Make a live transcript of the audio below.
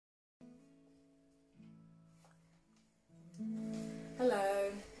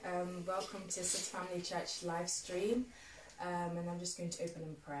Welcome to City Family Church live stream, and I'm just going to open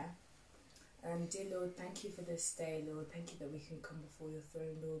in prayer. Dear Lord, thank you for this day, Lord. Thank you that we can come before your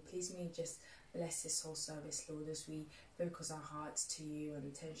throne, Lord. Please may you just bless this whole service, Lord, as we focus our hearts to you and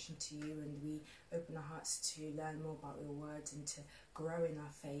attention to you, and we open our hearts to learn more about your words and to grow in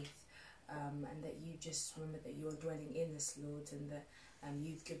our faith, and that you just remember that you are dwelling in us, Lord, and that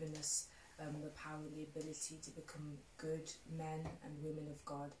you've given us the power and the ability to become good men and women of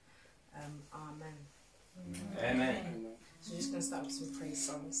God. Amen. Amen. So we're just going to start with some praise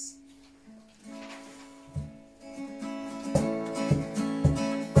songs.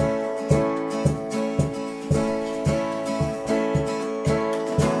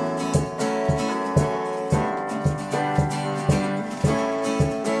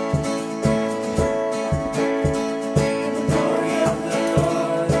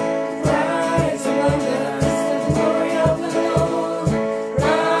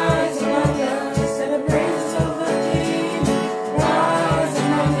 Rise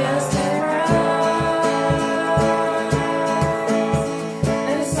among us and rise.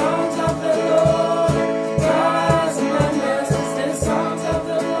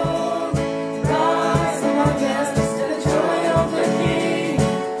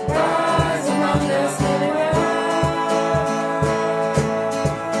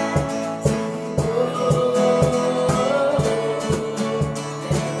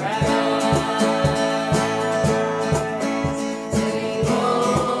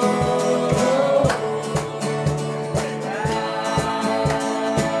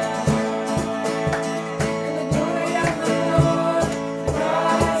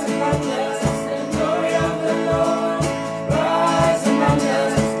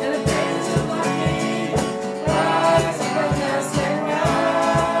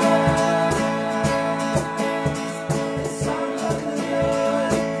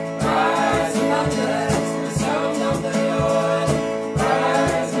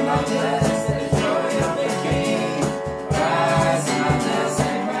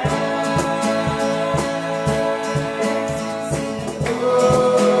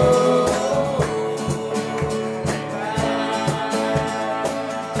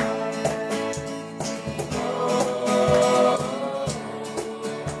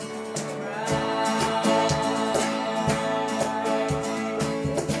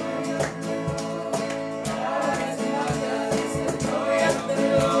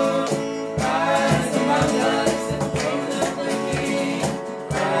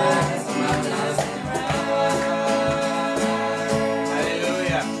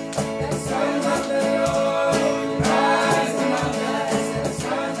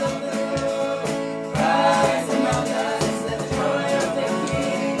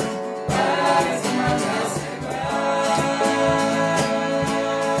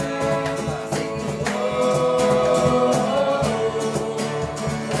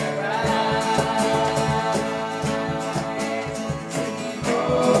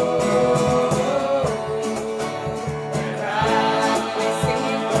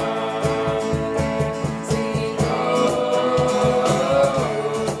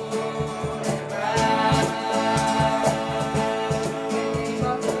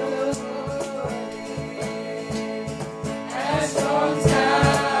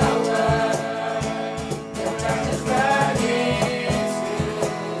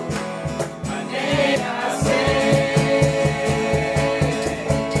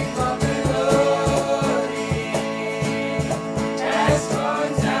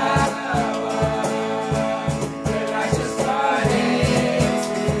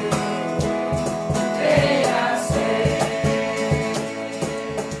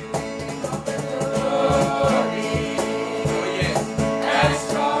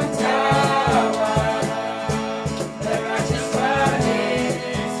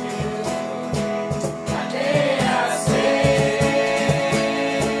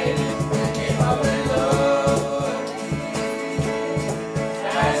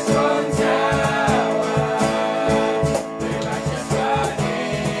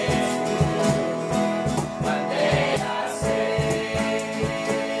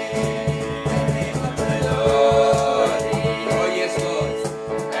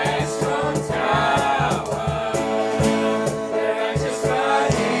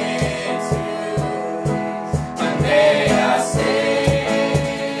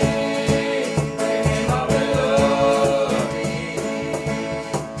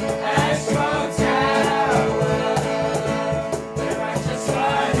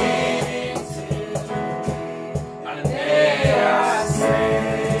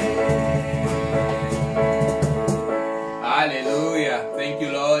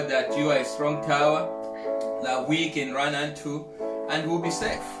 strong tower that we can run unto and we'll be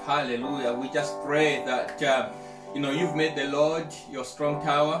safe. Hallelujah. We just pray that you've made the Lord your strong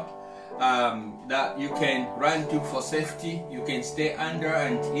tower, that you can run to for safety. You can stay under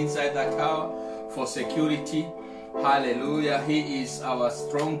and inside that tower for security. Hallelujah. He is our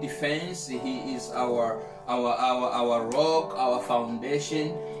strong defense. He is our rock, our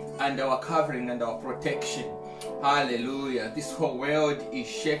foundation, and our covering and our protection. Hallelujah. This whole world is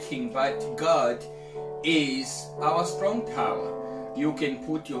shaking, but God is our strong tower. You can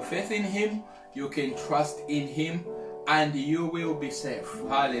put your faith in Him, you can trust in Him, and you will be safe.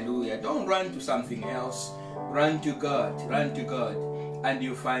 Hallelujah. Don't run to something else. Run to God. Run to God, and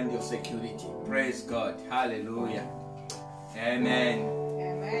you find your security. Praise God. Hallelujah. Amen.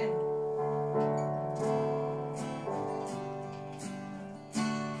 Amen.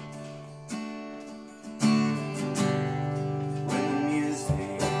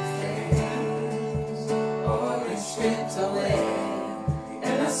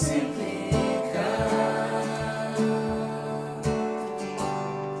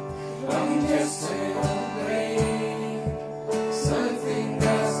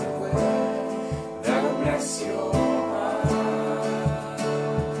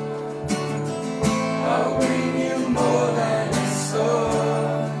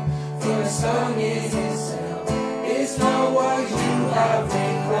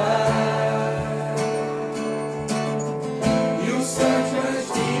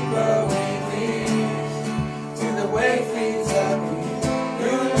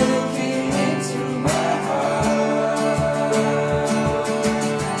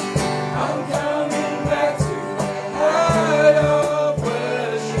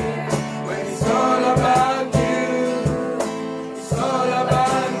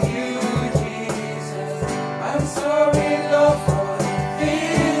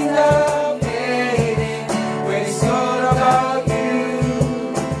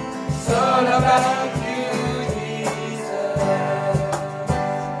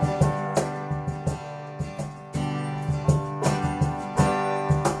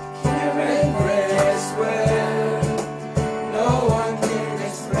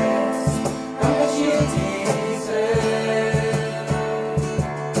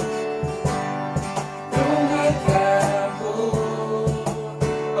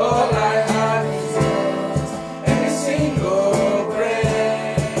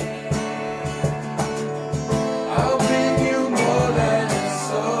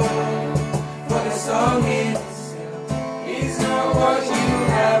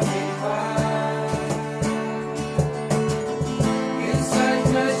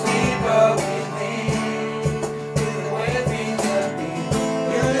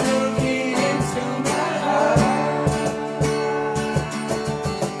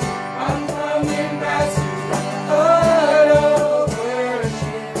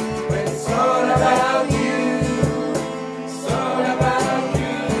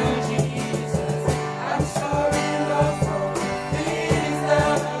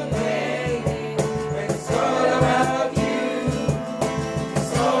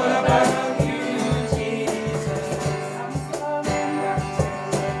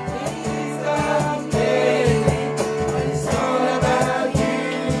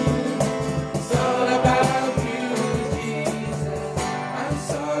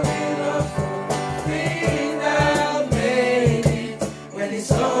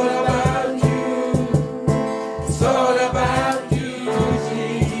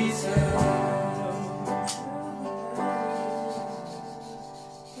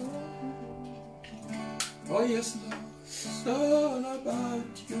 Oh yes, Lord, it's all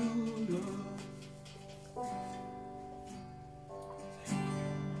about you, Lord.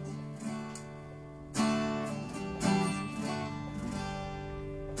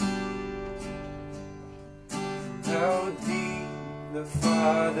 How deep the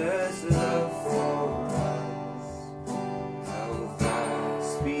Father's love for us, how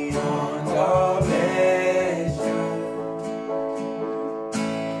vast beyond our measure,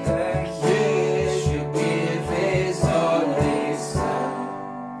 that He should give His only Son.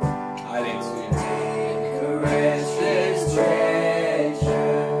 Hallelujah. Make a restless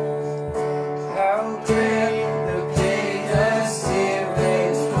treasure. How great the pain of sin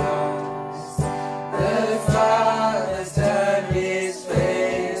was. The Father's turned His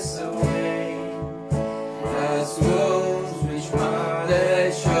face away. As wounds which mar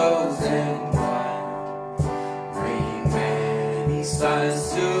the chosen one, bringing many sons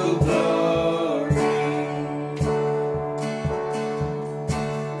to glory.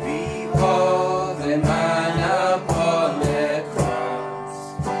 Behold the man upon the cross,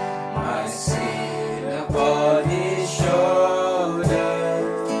 my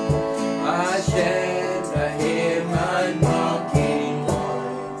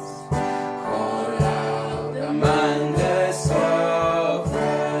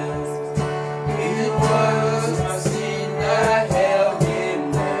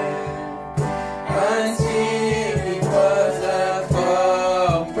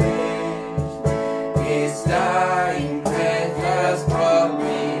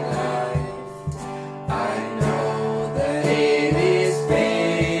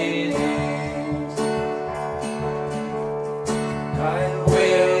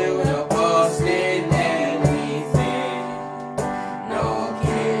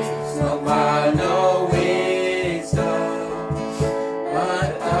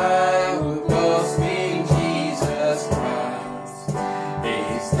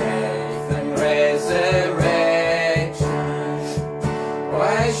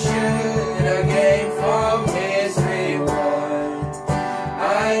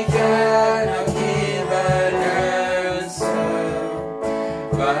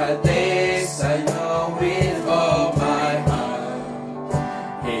But this I know with all my heart,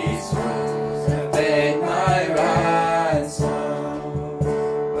 His wounds have paid my ransom.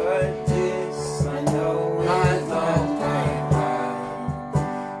 But this I know with all my heart,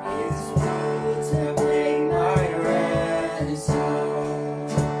 His wounds have paid my ransom.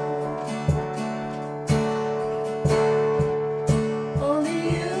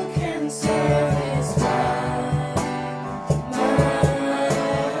 Only you can satisfy my heart.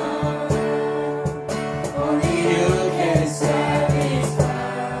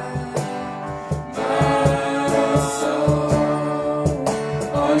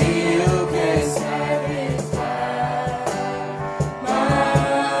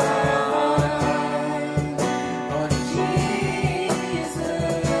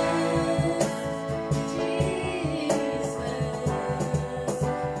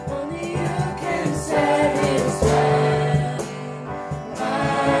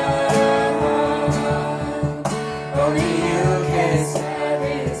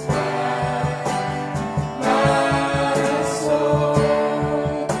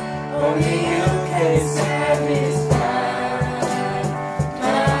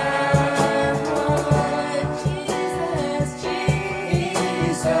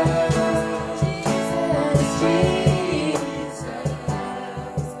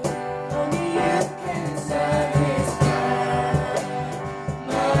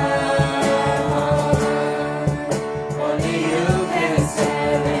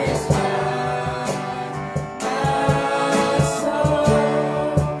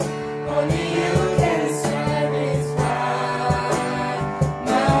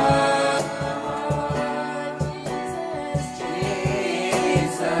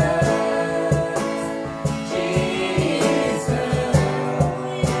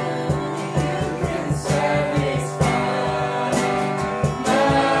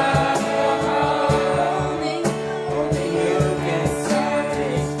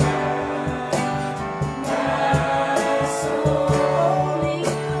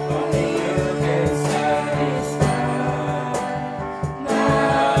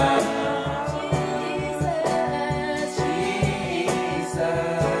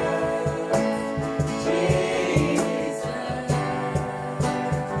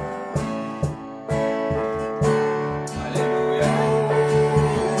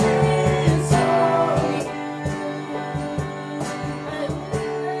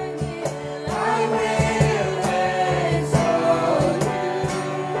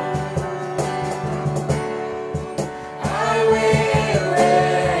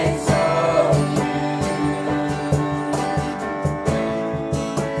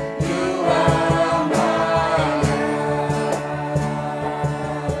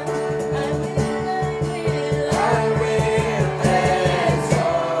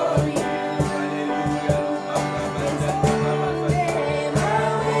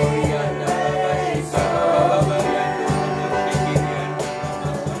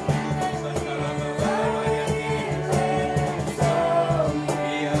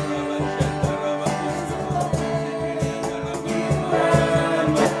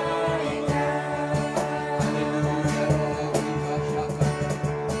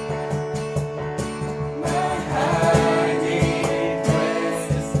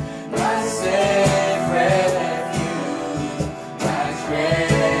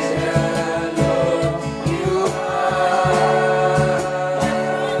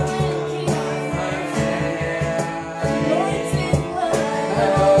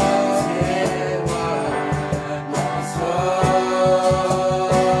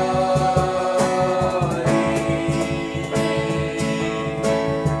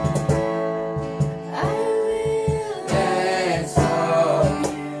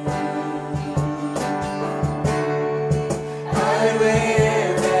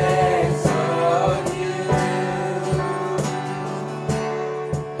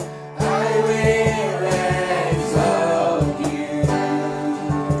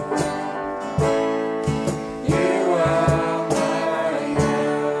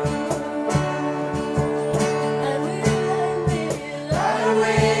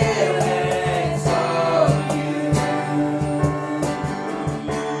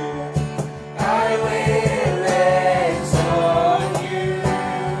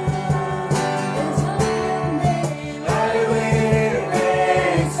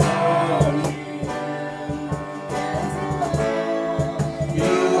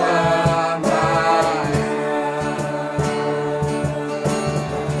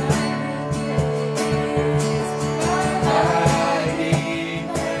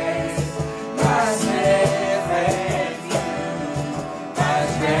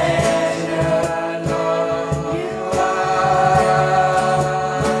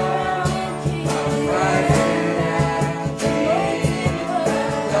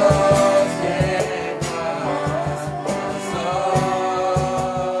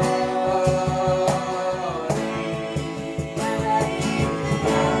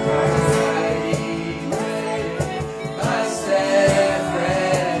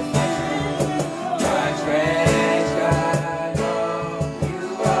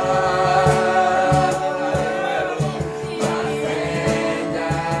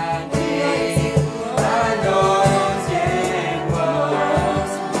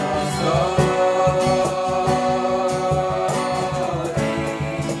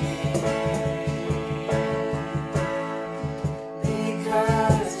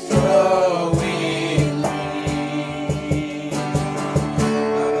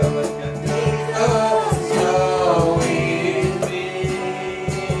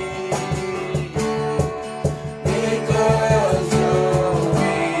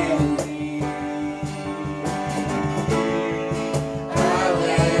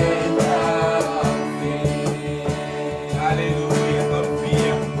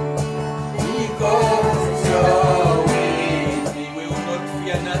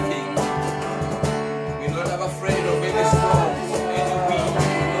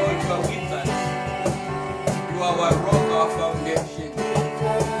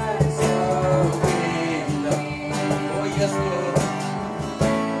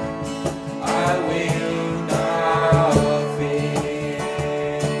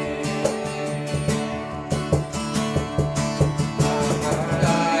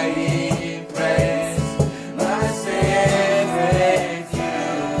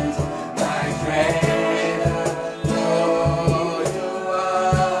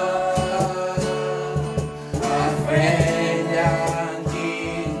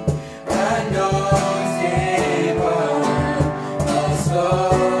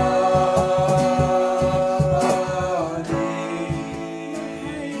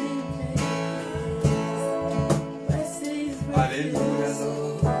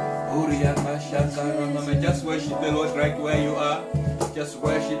 worship the Lord right where you are. Just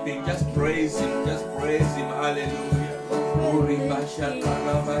worship Him, just praise Him, hallelujah.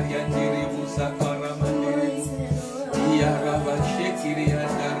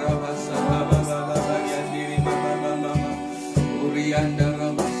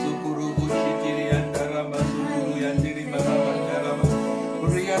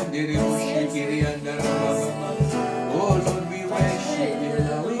 Oh Lord, we worship You,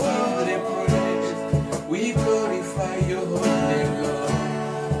 we give You the praise, we glorify Your holy name, Lord.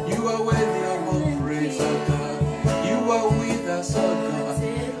 You are worthy of all praise, oh God. You are with us, oh God.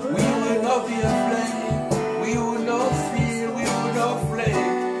 We will not be afraid, we will not fear, we will not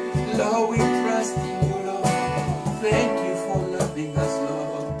flake. Lord, we trust in You, Lord. Thank You for loving us,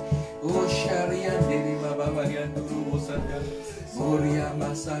 Lord. Oh Sharia Deri Baba Marianduru Bosada, Moria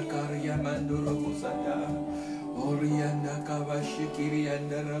Masakaria Manduru Bosada, Orianda Kavashikiri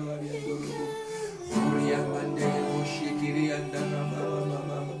and Ramarianduru, Moria Mandele Shikiri and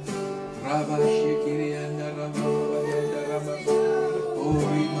Ramama, Rava Shikiri and Ramama,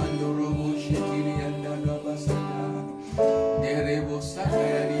 Ori Manduru Shikiri and Ramasada, Derebo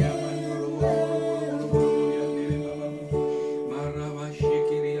Sakaria Manduru.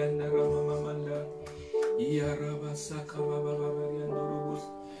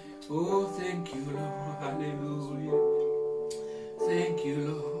 Oh, thank You, Lord. Hallelujah. Thank You,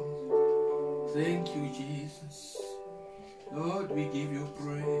 Lord. Thank You, Jesus. Lord, we give You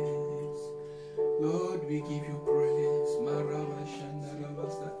praise. Lord, we give You praise. Maraba Shanda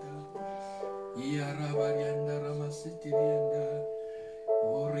Rabasata. Yaraba Yanda Ramasitirianda.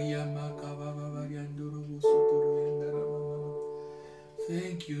 Oriama Kababa Yanduru Suturianda Ramama.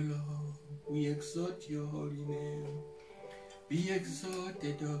 Thank You, Lord. We exalt Your holy name. Be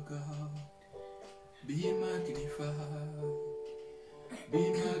exalted, O God. Be magnified. Be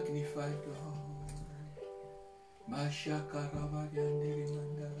magnified, Lord.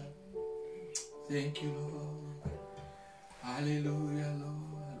 Thank You, Lord. Hallelujah,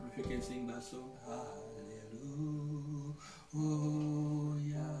 Lord. If you can sing that song, hallelujah.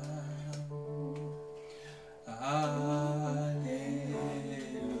 Hallelujah.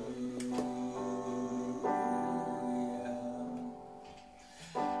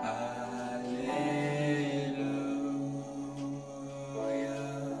 Hallelujah.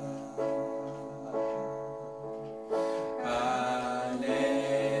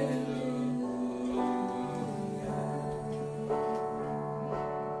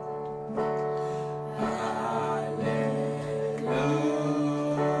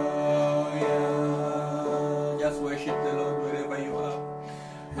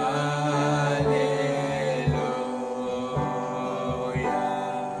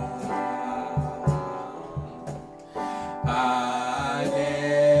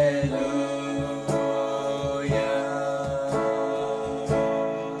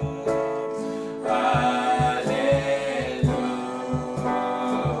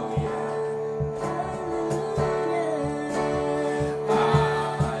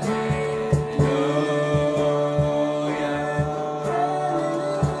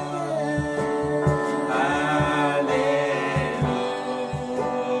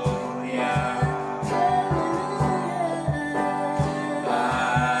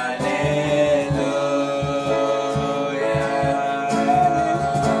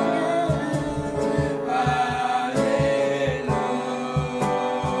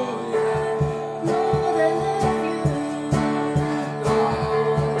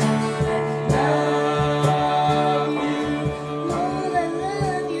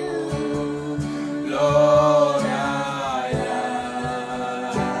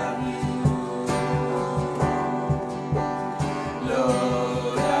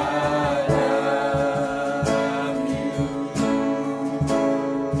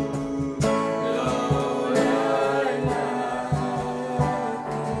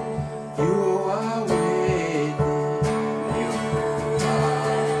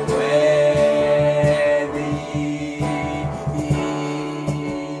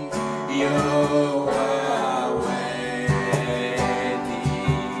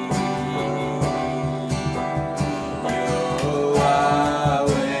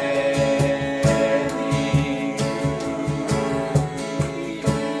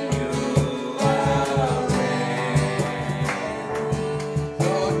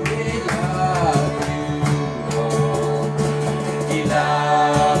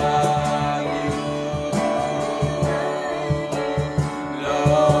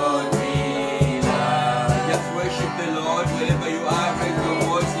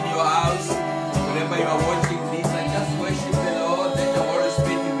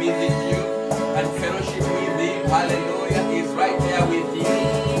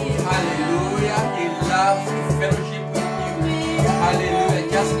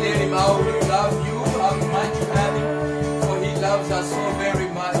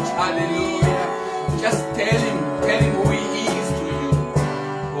 much. Hallelujah. Just tell him who he is to you.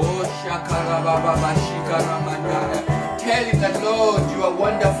 Oh, Shakarababa Shikaramandaya. Tell him that, Lord, you are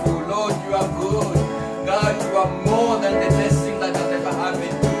wonderful. Lord, you are good. God, you are more than the best thing that has ever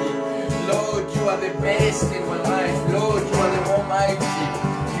happened to me. Lord, you are the best in my life. Lord, you are the Almighty.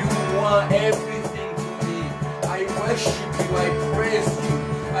 You are everything to me. I worship you. I praise you.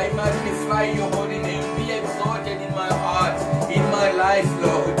 I magnify your holy name. Be exalted in my heart, in my life,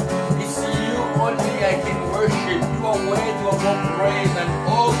 Lord. It's you only I can worship. You are worthy of all praise and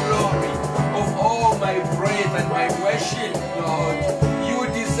all glory, of all my praise and my worship, Lord. You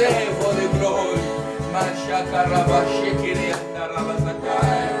deserve all the glory.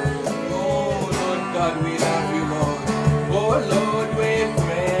 Oh, Lord God, we love you, Lord. Oh, Lord, we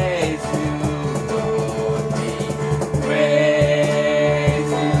praise you. Lord, we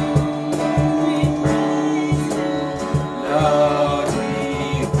praise you. Lord, we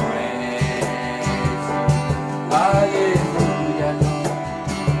praise you. Hallelujah,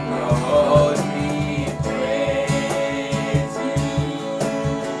 Lord, we praise you.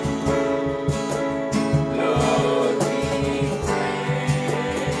 Lord, we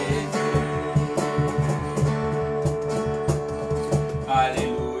praise you.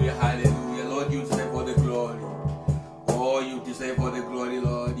 Hallelujah, hallelujah. Lord, you deserve all the glory. Oh, you deserve all the glory,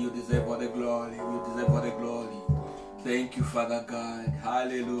 Lord. You deserve all the glory. You deserve all the glory. Thank you, Father God.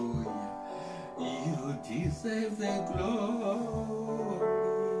 Hallelujah. You deserve the glory.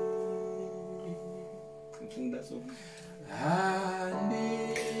 Sing that song. And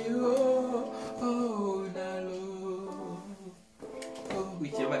the Lord. Oh,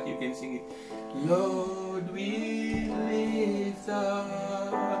 whichever you can sing it. Lord, we lift our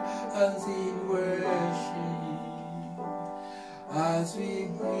hands in worship as we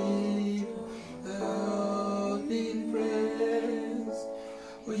breathe out in praise.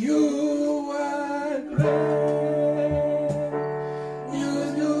 You are great.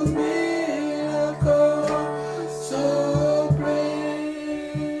 You do miracles so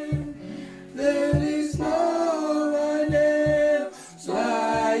great. There is no one else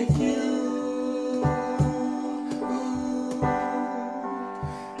like you.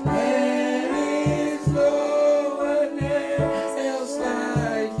 There is no one else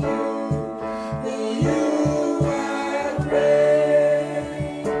like you. You are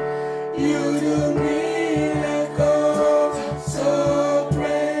great. You do miracles so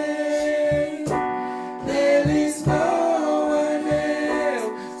great. There is no one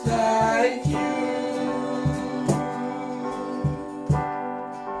else like you.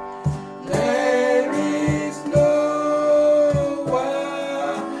 There is no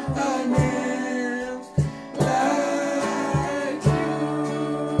one else like you.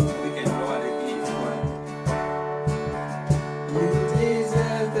 We can go on and keep going. You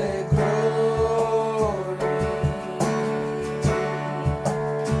deserve the glory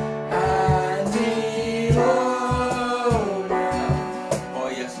and the honor. Oh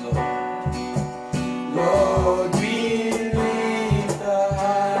yes, Lord. Lord, we lift our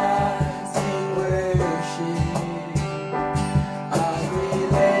hands in worship as we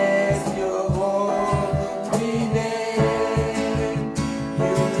bless your holy name.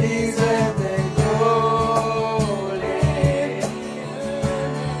 You deserve the glory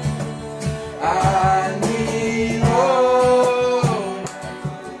and the honor.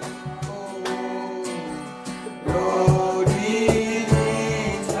 Lord, we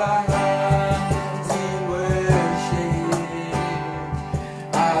lift our hands in worship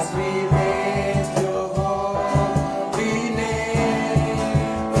as we lift your holy name.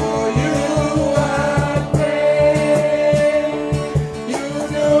 For you are great. You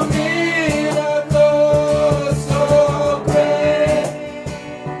do miracles so great.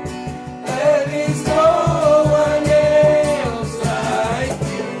 There is no one else like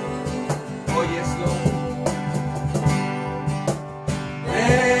you. Oh yes, Lord.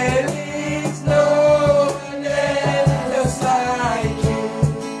 There is no one else like you.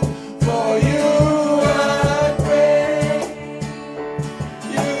 For you are great.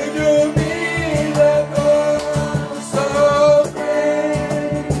 You do miracles so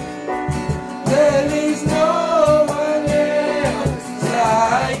great. There is no one else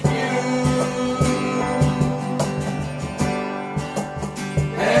like you.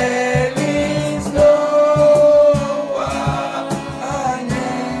 There is no one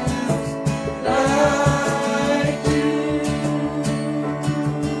else like you.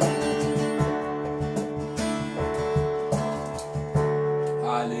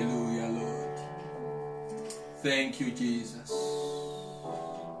 Hallelujah, Lord. Thank you, Jesus.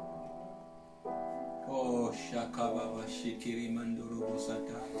 Oh, Shakababa shikiri mandoro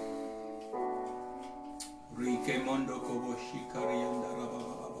bosata. Rike mondo kobo shikari andara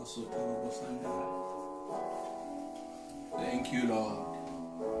baba soto bosanda. Thank you, Lord.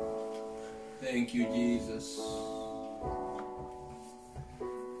 Thank you, Jesus.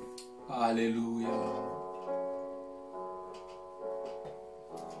 Hallelujah, Lord.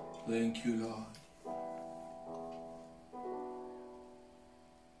 Thank you, Lord.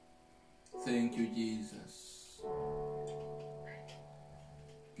 Thank you, Jesus.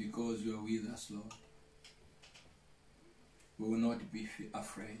 Because you are with us, Lord, we will not be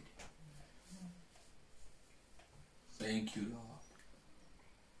afraid. Thank you, Lord.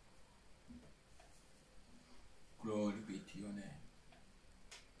 Glory be to your name.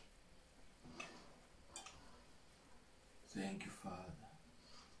 Thank you, Father.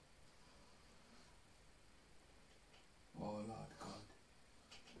 Oh, Lord God,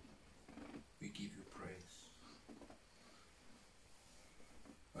 we give you praise.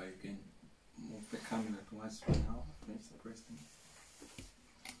 Or you can move the camera towards me now. Finish the present.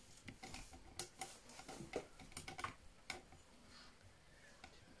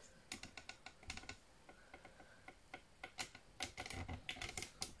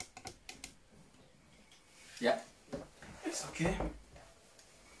 Yeah, it's okay.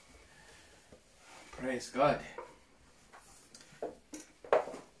 Praise God.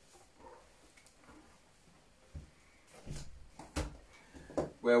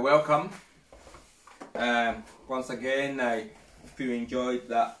 Well, welcome. Once again, I hope you enjoyed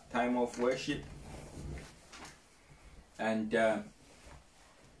that time of worship. And the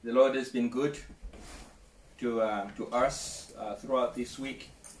Lord has been good to us throughout this week.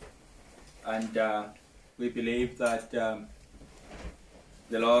 And we believe that the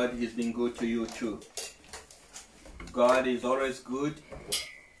Lord has been good to you too. God is always good,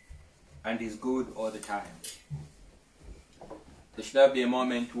 and He's good all the time. There should not be a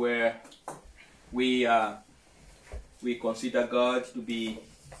moment where we consider God to be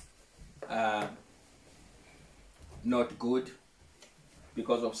not good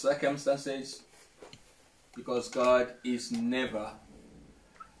because of circumstances, because God is never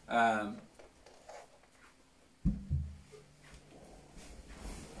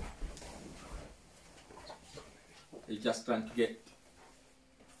he's just trying to get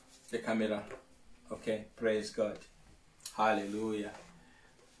the camera. Okay, praise God. Hallelujah.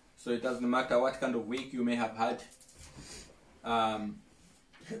 So it doesn't matter what kind of week you may have had,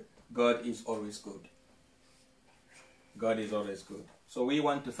 God is always good. God is always good. So we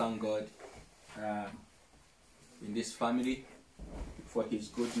want to thank God in this family for His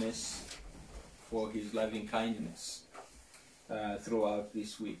goodness, for His loving kindness throughout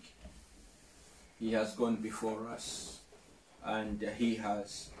this week. He has gone before us, and He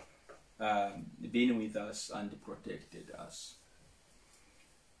has been with us and protected us.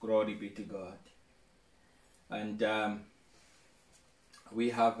 Glory be to God. And we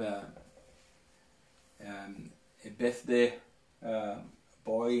have a birthday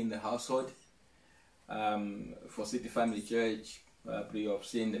boy in the household for City Family Church. You have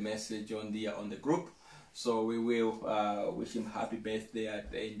seen the message on the group, so we will wish him happy birthday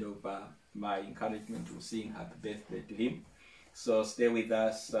at the end of my encouragement. We'll sing happy birthday to him. So stay with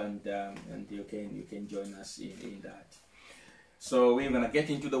us, and you can join us in that. So we're gonna get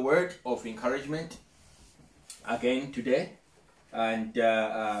into the word of encouragement again today, and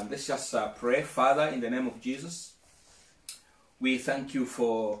let's just pray. Father, in the name of Jesus, we thank you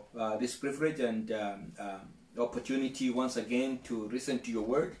for this privilege and the opportunity once again to listen to your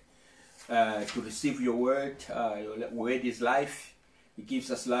word, to receive your word. Your word is life. It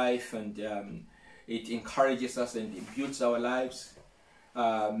gives us life, and it encourages us and it builds our lives.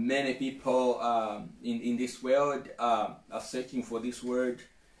 Many people in this world are searching for this word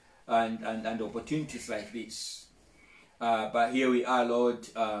and opportunities like this. But here we are, Lord,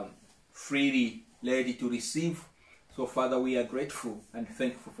 freely ready to receive. So, Father, we are grateful and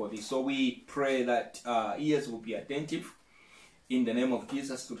thankful for this. So we pray that ears will be attentive in the name of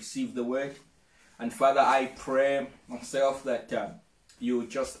Jesus to receive the word. And Father, I pray myself that you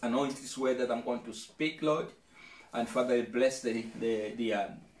just anoint this word that I'm going to speak, Lord. And Father, bless the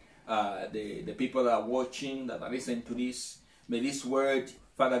people that are watching, that are listening to this. May this word,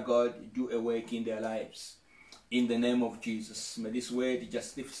 Father God, do a work in their lives. In the name of Jesus. May this word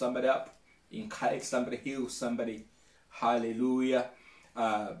just lift somebody up, encourage somebody, heal somebody. Hallelujah.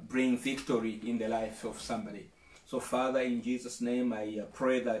 Bring victory in the life of somebody. So Father, in Jesus' name, I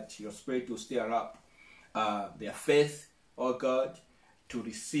pray that your spirit will stir up their faith, oh God, to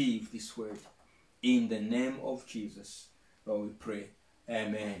receive this word. In the name of Jesus, Lord, we pray.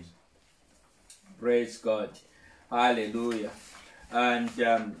 Amen. Praise God. Hallelujah. And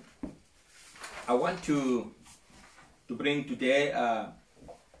I want to bring today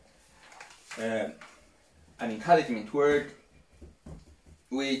an encouragement word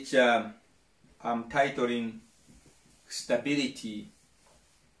which I'm titling Stability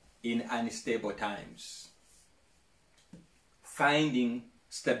in Unstable Times. Finding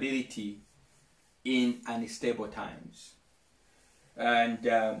stability in unstable times.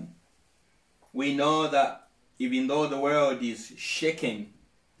 And we know that even though the world is shaken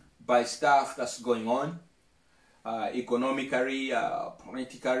by stuff that's going on, economically,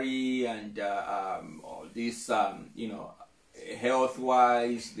 politically, and all this,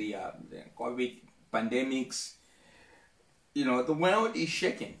 health-wise, the COVID pandemics, the world is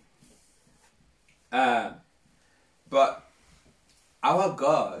shaken. But our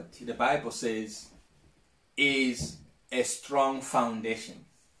God, the Bible says, is a strong foundation.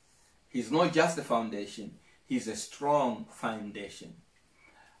 He's not just a foundation, he's a strong foundation.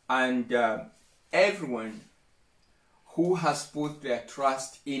 And everyone who has put their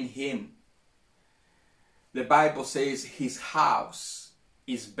trust in him, the Bible says his house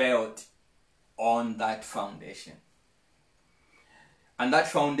is built on that foundation. And that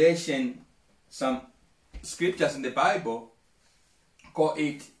foundation, some scriptures in the Bible call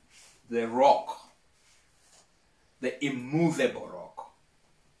it the rock, the immovable rock,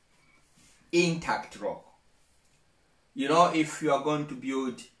 intact rock. If you are going to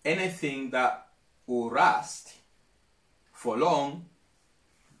build anything that will rust for long,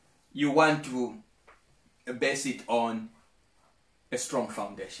 you want to base it on a strong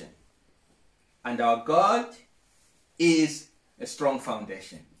foundation. And our God is a strong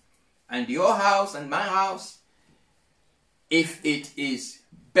foundation. And your house and my house, if it is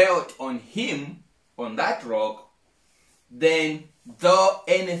built on him, on that rock, then though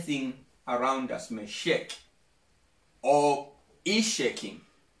anything around us may shake or is shaking,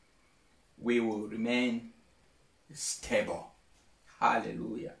 we will remain stable.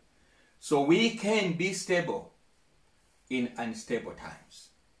 Hallelujah. So we can be stable in unstable times.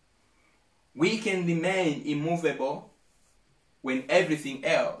 We can remain immovable when everything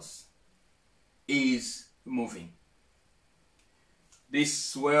else is moving.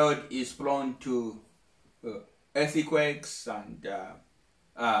 This world is prone to earthquakes and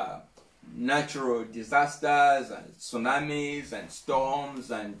natural disasters and tsunamis and storms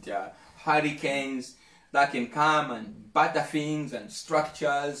and hurricanes that can come and batter things and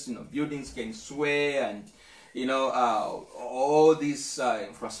structures. Buildings can sway, and all these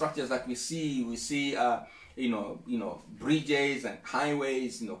infrastructures that we see bridges and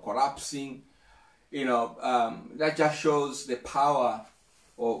highways collapsing. That just shows the power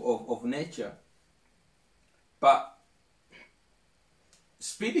of nature. But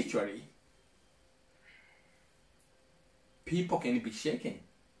spiritually, people can be shaken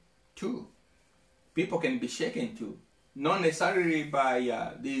too. People can be shaken too. Not necessarily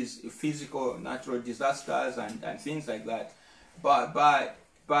by these physical, natural disasters and things like that, but by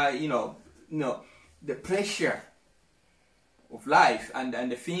the pressure of life and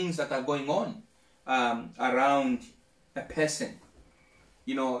the things that are going on around a person.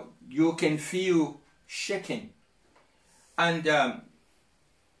 You can feel shaken. And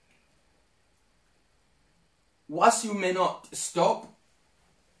whilst you may not stop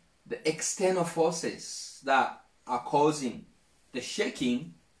the external forces that are causing the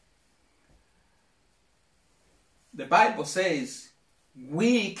shaking, the Bible says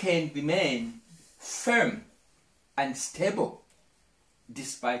we can remain firm and stable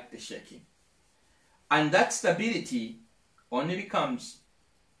despite the shaking. And that stability only comes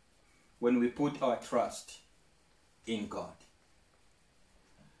when we put our trust in God.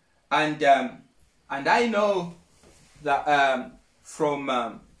 And I know that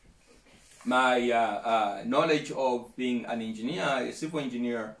from my knowledge of being an engineer, a civil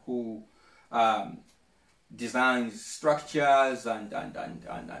engineer who designs structures and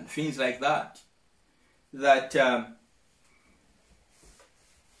things like that, that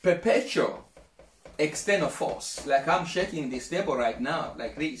perpetual external force, like I'm shaking this table right now,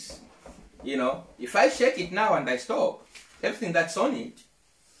 like this, if I shake it now and I stop, everything that's on it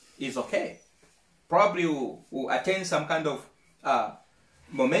is okay. Probably will attain some kind of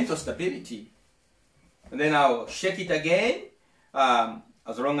momentum stability. And then I'll shake it again.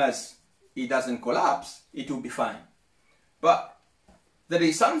 As long as it doesn't collapse, it will be fine. But there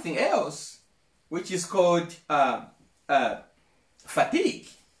is something else which is called fatigue.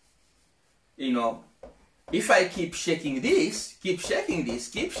 If I keep shaking this, keep shaking this,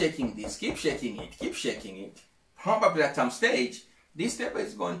 keep shaking this, keep shaking it, probably at some stage, this table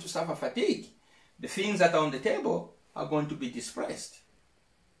is going to suffer fatigue. the things that are on the table are going to be displaced.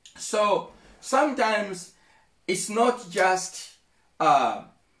 So sometimes it's not just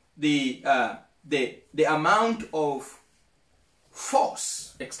the amount of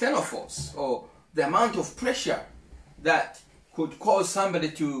force, external force, or the amount of pressure that could cause somebody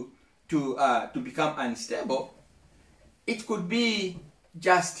to become unstable. It could be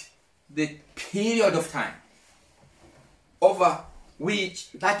just the period of time over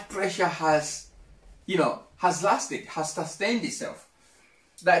which that pressure has lasted, has sustained itself.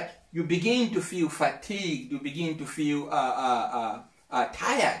 That you begin to feel fatigued, you begin to feel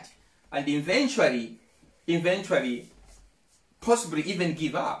tired, and eventually, possibly even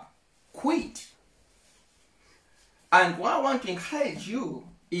give up, quit. And what I want to encourage you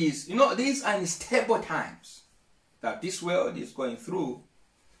is, these unstable times that this world is going through,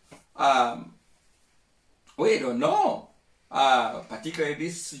 we don't know, particularly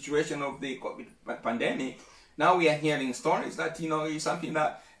this situation of the COVID pandemic. Now we are hearing stories that, is something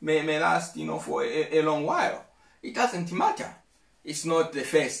that may last, for a long while. It doesn't matter. It's not the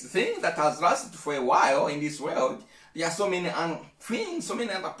first thing that has lasted for a while in this world. There are so many things, so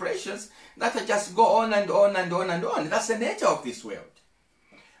many other pressures that just go on and on and on and on. That's the nature of this world.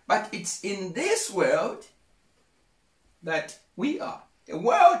 But it's in this world that we are. A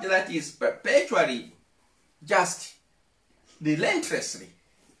world that is perpetually, just relentlessly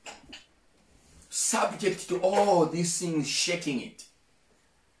subject to all these things shaking it.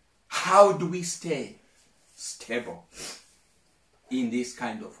 How do we stay stable in this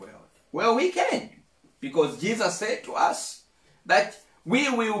kind of world? Well, we can, because Jesus said to us that we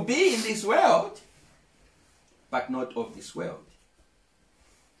will be in this world, but not of this world.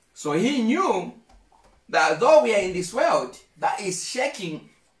 So he knew that though we are in this world that is shaking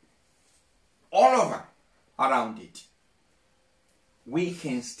all over around it, we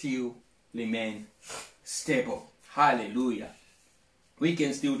can still remain stable. Hallelujah. We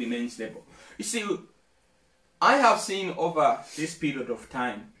can still remain stable. You see, I have seen over this period of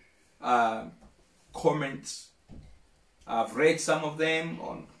time comments. I've read some of them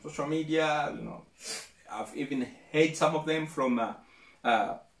on social media. I've even heard some of them from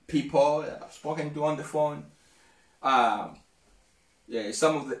people that I've spoken to on the phone.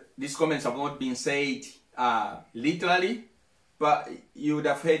 Some of these comments have not been said literally, but you would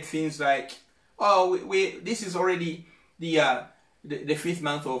have heard things like, "Oh, this is already the 5th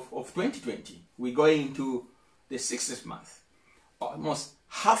month of 2020. We're going into the 6th month. Almost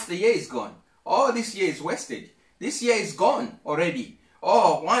half the year is gone. Oh, this year is wasted. This year is gone already.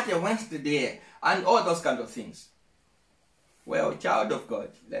 Oh, what a wasted year," and all those kind of things. Well, child of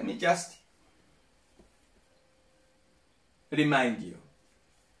God, let me just remind you,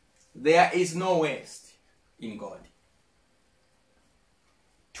 there is no waste in God.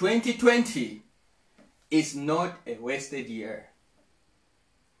 2020 is not a wasted year.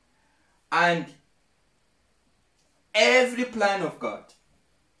 And every plan of God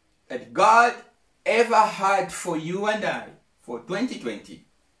that God ever had for you and I for 2020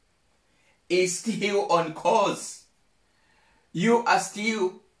 is still on course. You are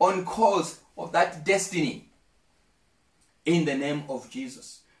still on course of that destiny in the name of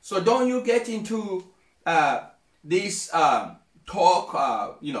Jesus. So don't you get into this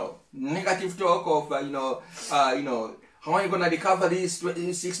talk, negative talk of, how are you going to recover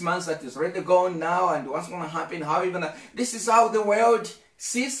these 6 months that is already gone now, and what's going to happen? How are you going to... This is how the world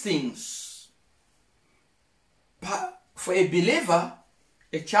sees things. But for a believer,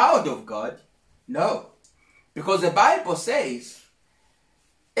 a child of God, no. Because the Bible says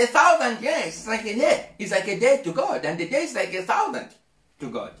 1,000 years is like a day. It's like a day to God, and the day is like 1,000 to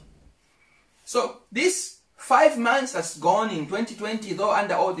God. So this 5 months has gone in 2020, though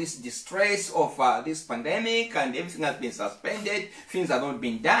under all this distress of this pandemic and everything has been suspended, things have not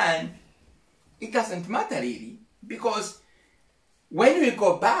been done, it doesn't matter really, because when we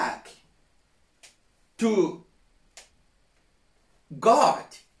go back to God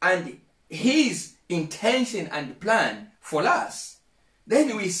and His intention and plan for us,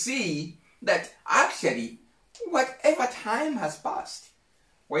 then we see that actually whatever time has passed,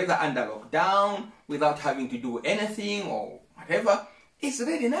 whether under lockdown, without having to do anything or whatever, it's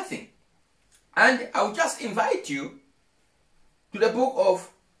really nothing. And I'll just invite you to the book of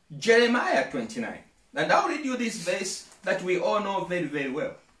Jeremiah 29. And I'll read you this verse that we all know very, very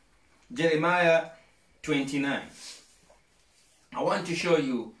well. Jeremiah 29. I want to show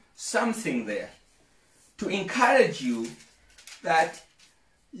you something there to encourage you that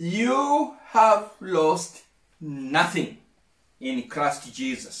you have lost nothing in Christ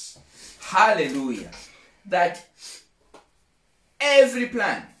Jesus. Hallelujah. That every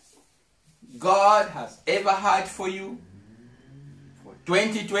plan God has ever had for you, for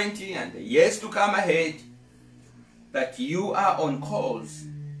 2020 and the years to come ahead, that you are on course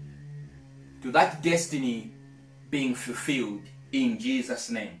to that destiny being fulfilled in Jesus'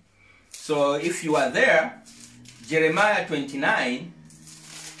 name. So if you are there, Jeremiah 29,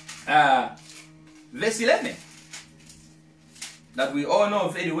 verse 11, that we all know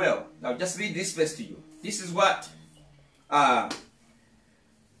very well. I'll just read this verse to you. This is what the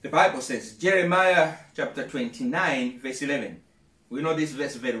Bible says. Jeremiah chapter 29, verse 11. We know this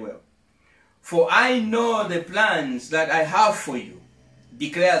verse very well. For I know the plans that I have for you,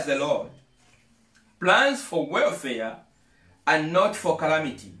 declares the Lord. Plans for welfare and not for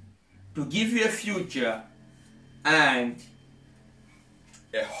calamity, to give you a future and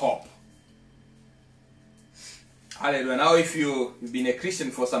a hope. Hallelujah. Now if you've been a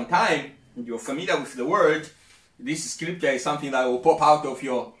Christian for some time, and you're familiar with the word, this scripture is something that will pop out of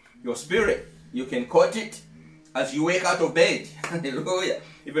your spirit. You can quote it as you wake out of bed. Hallelujah.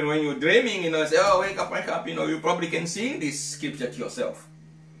 Even when you're dreaming, say, oh, wake up, you probably can sing this scripture to yourself.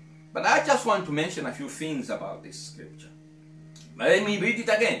 But I just want to mention a few things about this scripture. Let me read it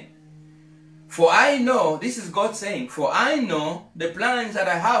again. For I know, this is God saying, for I know the plans that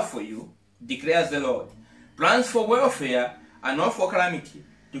I have for you, declares the Lord. Plans for welfare and not for calamity,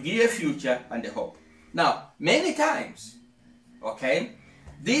 to give you a future and a hope. Now, many times, okay,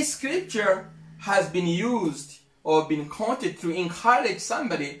 this scripture has been used or been quoted to encourage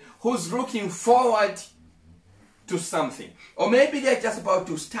somebody who's looking forward to something. Or maybe they're just about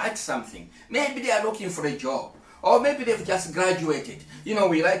to start something. Maybe they are looking for a job. Or maybe they've just graduated.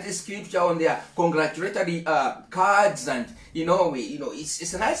 We write this scripture on their congratulatory cards, and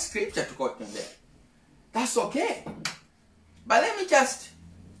it's a nice scripture to quote on there. That's okay. But let me just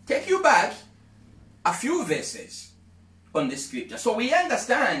take you back a few verses on this scripture, so we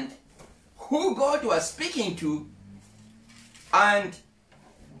understand who God was speaking to and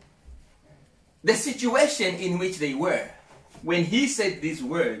the situation in which they were when he said these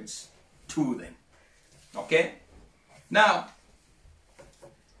words to them. Okay? Now,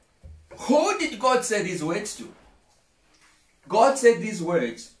 who did God say these words to? God said these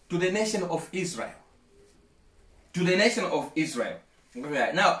words to the nation of Israel. To the nation of Israel.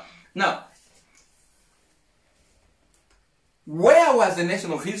 Right. Now, where was the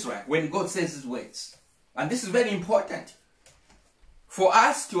nation of Israel when God says these words? And this is very important for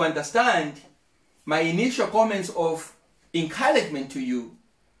us to understand my initial comments of encouragement to you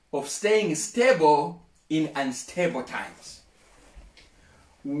of staying stable in unstable times.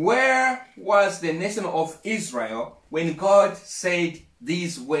 Where was the nation of Israel when God said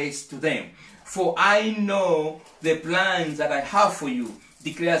these words to them? For I know the plans that I have for you,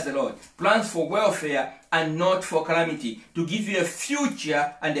 declares the Lord. Plans for welfare and not for calamity, to give you a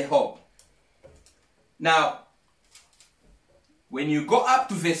future and a hope. Now, when you go up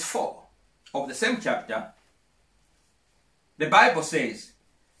to verse 4 of the same chapter, the Bible says,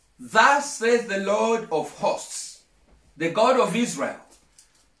 thus says the Lord of hosts, the God of Israel,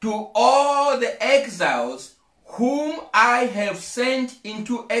 to all the exiles whom I have sent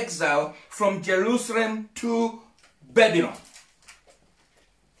into exile from Jerusalem to Babylon.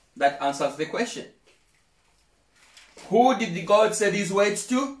 That answers the question. Who did God say these words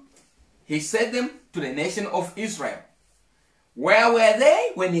to? He said them to the nation of Israel. Where were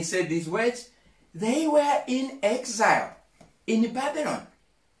they when he said these words? They were in exile, in Babylon,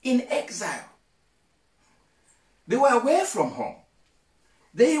 in exile. They were away from home.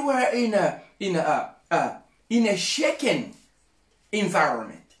 They were in a shaken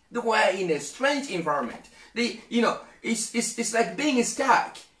environment. They were in a strange environment. It's like being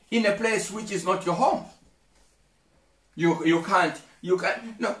stuck in a place which is not your home. You can't.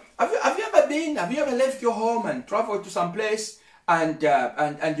 No. Have you ever left your home and traveled to some place and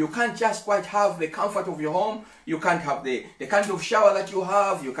you can't just quite have the comfort of your home? You can't have the kind of shower that you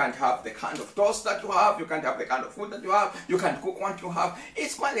have. You can't have the kind of toast that you have. You can't have the kind of food that you have. You can't cook what you have.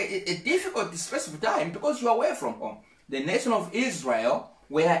 It's quite a difficult, stressful time because you're away from home. The nation of Israel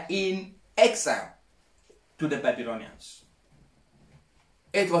were in exile to the Babylonians.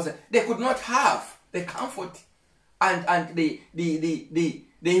 They could not have the comfort and the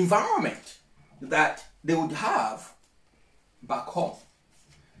environment that they would have back home.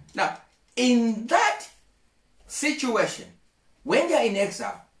 Now, in that situation, when they are in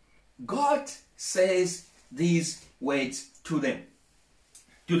exile, God says these words to them.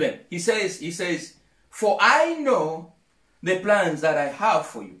 He says, for I know the plans that I have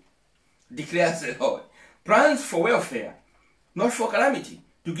for you, declares the Lord. Plans for welfare, not for calamity,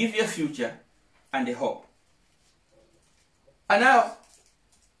 to give you a future and a hope. And now,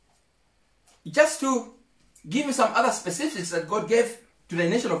 just to give you some other specifics that God gave to the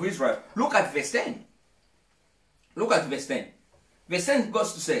nation of Israel, look at verse 10. Look at verse 10. Verse 10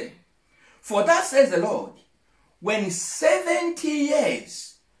 goes to say, "For thus says the Lord, when 70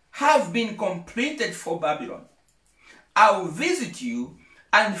 years have been completed for Babylon, I will visit you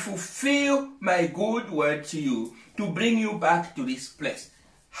and fulfill my good word to you to bring you back to this place."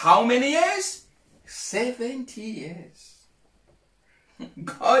 How many years? 70 years.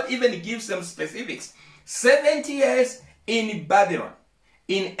 God even gives them specifics. 70 years in Babylon,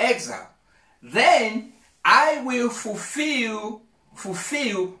 in exile. Then I will fulfill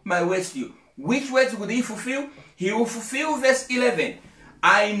my words to you. Which words would he fulfill? He will fulfill verse 11.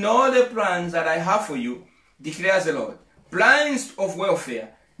 "I know the plans that I have for you, declares the Lord. Plans of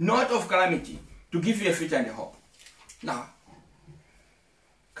welfare, not of calamity, to give you a future and a hope." Now,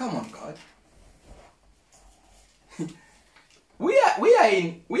 come on, God. We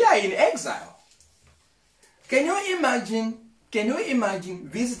are in exile. Can you imagine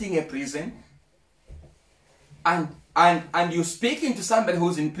visiting a prison and you speaking to somebody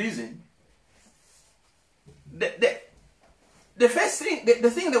who's in prison? The first thing,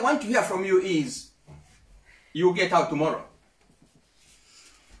 the thing they want to hear from you is, "You get out tomorrow."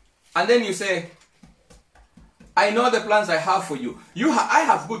 And then you say, "I know the plans I have for you. I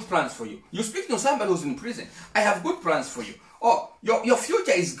have good plans for you." You speak to somebody who's in prison. "I have good plans for you. Oh, your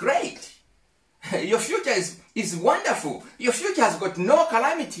future is great. Your future is wonderful. Your future has got no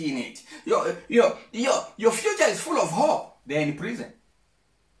calamity in it. Your future is full of hope." They're in prison.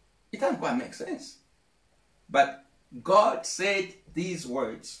 It doesn't quite make sense. But God said these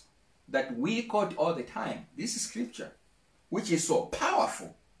words that we quote all the time. This is scripture, which is so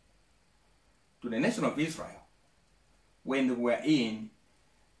powerful, to the nation of Israel when they were in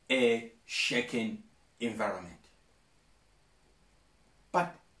a shaken environment.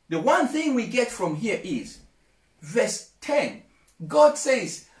 But the one thing we get from here is verse 10. God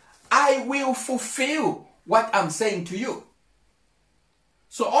says, "I will fulfill what I'm saying to you."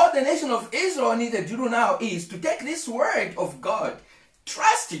 So all the nation of Israel needed to do now is to take this word of God,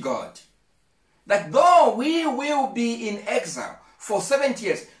 trust God, that though we will be in exile for 70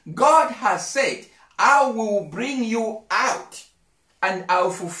 years, God has said, "I will bring you out and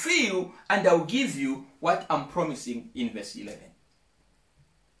I'll fulfill and I'll give you what I'm promising" in verse 11.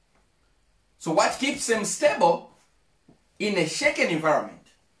 So what keeps them stable in a shaken environment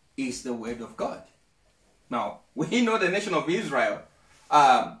is the word of God. Now, we know the nation of Israel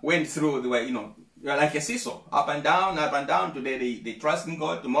went through, they were like a seesaw, up and down, up and down. Today they trust in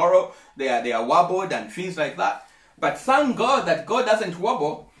God, tomorrow they are wobbled and things like that. But thank God that God doesn't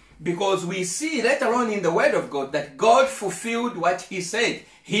wobble, because we see later on in the word of God that God fulfilled what he said.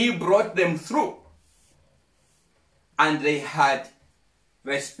 He brought them through. And they had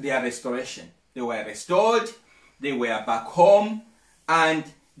their restoration. They were restored, they were back home, and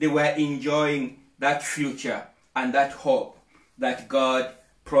they were enjoying that future and that hope that God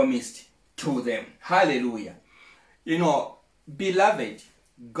promised to them. Hallelujah. Beloved,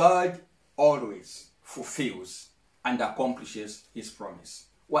 God always fulfills and accomplishes his promise.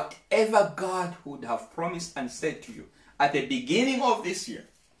 Whatever God would have promised and said to you at the beginning of this year,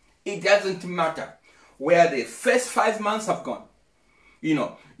 it doesn't matter where the first 5 months have gone.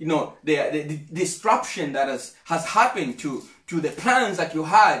 The disruption that has happened to the plans that you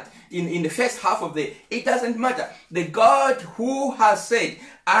had in the first half of it doesn't matter. The God who has said,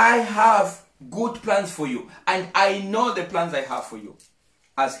 "I have good plans for you, and I know the plans I have for you,"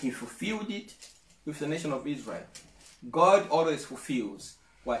 as he fulfilled it with the nation of Israel. God always fulfills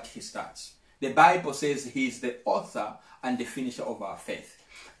what he starts. The Bible says he is the author and the finisher of our faith.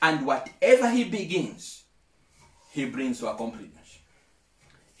 And whatever he begins, he brings to accomplishment.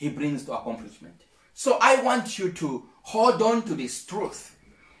 He brings to accomplishment. So I want you to hold on to this truth.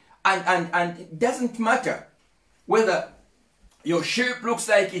 And it doesn't matter whether your ship looks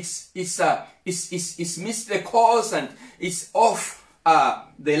like it's missed the course and it's off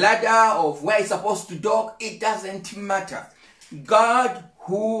the ladder of where it's supposed to dock. It doesn't matter. God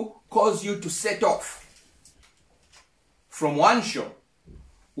who calls you to set off from one shore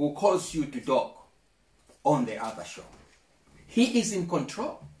will cause you to dock on the other shore. He is in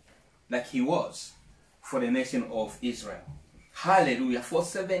control, like he was for the nation of Israel. Hallelujah. For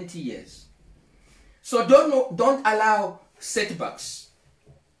 70 years. So don't allow setbacks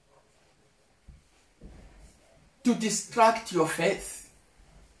to distract your faith,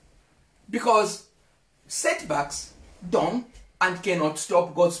 because setbacks don't and cannot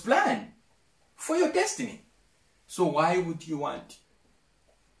stop God's plan for your destiny. So why would you want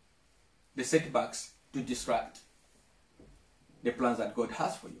the setbacks to distract the plans that God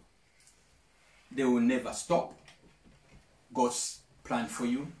has for you? they will never stop. God's plan for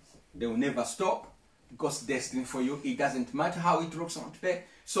you, they will never stop. God's destiny for you, it doesn't matter how it looks on today.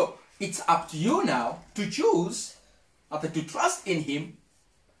 So it's up to you now to choose either to trust in him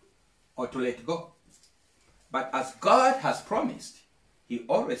or to let go. But as God has promised, he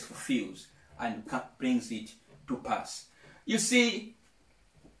always fulfills and brings it to pass. You see,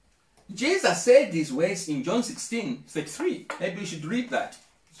 Jesus said these words in John 16:33. Maybe we should read that,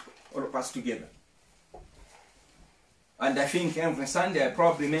 all of us together. And I think every Sunday I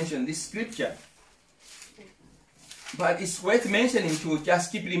probably mention this scripture. But it's worth mentioning to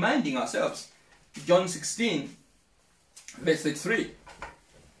just keep reminding ourselves. John 16, verse 33.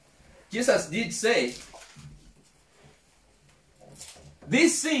 Jesus did say,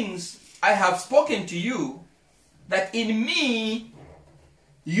 "These things I have spoken to you, that in me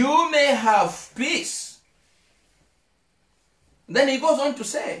you may have peace." Then he goes on to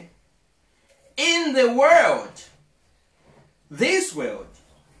say, "In the world, this world,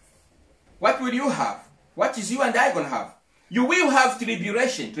 what will you have? What is you and I going to have? You will have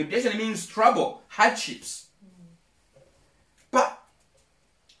tribulation." Tribulation means trouble, hardships. But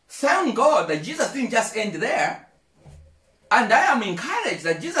thank God that Jesus didn't just end there. And I am encouraged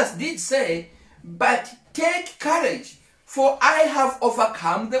that Jesus did say, "But take courage, for I have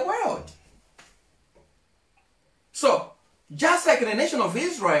overcome the world." So, just like the nation of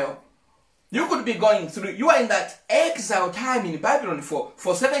Israel, you could be going through, you are in that exile time in Babylon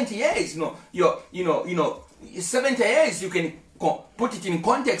for 70 years. 70 years, you can put it in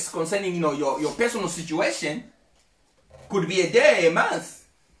context concerning, your personal situation. Could be a day, a month.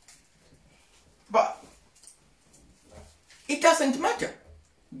 But it doesn't matter.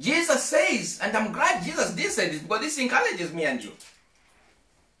 Jesus says, and I'm glad Jesus did say this, because this encourages me and you,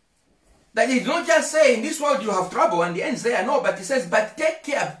 that he did not just say, "In this world you have trouble," and the ends there. No, but he says, "But take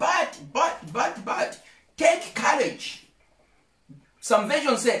care, but, take courage." Some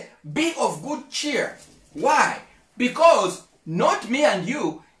versions say, "Be of good cheer." Why? Because not me and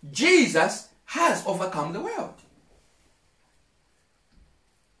you, Jesus has overcome the world.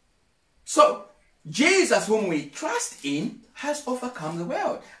 So, Jesus, whom we trust in, has overcome the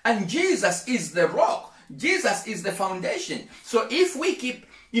world. And Jesus is the rock. Jesus is the foundation. So if we keep,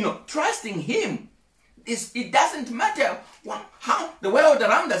 trusting him, it doesn't matter how the world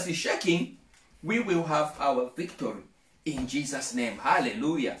around us is shaking, we will have our victory in Jesus' name.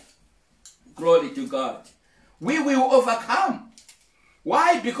 Hallelujah. Glory to God. We will overcome.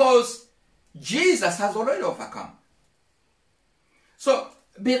 Why? Because Jesus has already overcome. So,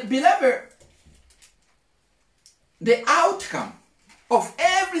 beloved, the outcome of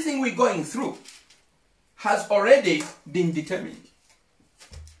everything we're going through has already been determined.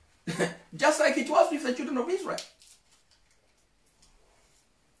 Just like it was with the children of Israel.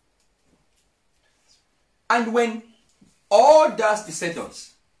 And when all dust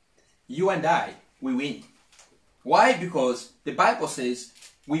settles, you and I, we win. Why? Because the Bible says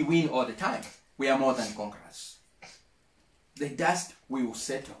we win all the time. We are more than conquerors. The dust will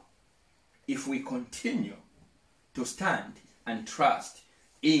settle if we continue to stand and trust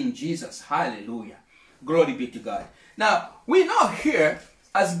in Jesus. Hallelujah. Glory be to God. Now, we know here,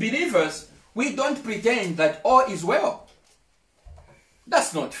 as believers, we don't pretend that all is well.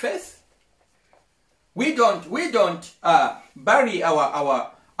 That's not faith. We don't bury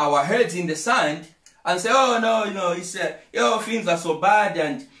our heads in the sand and say, "Oh no, it's things are so bad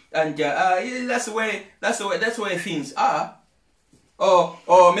and that's the way things are."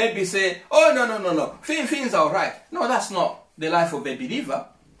 Or maybe say, "Oh no, things are all right." No, that's not the life of a believer.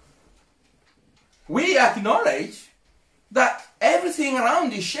 We acknowledge that everything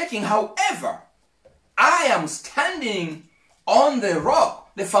around is shaking. However, I am standing on the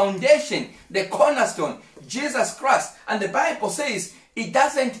rock, the foundation, the cornerstone, Jesus Christ. And the Bible says it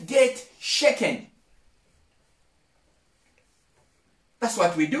doesn't get shaken. That's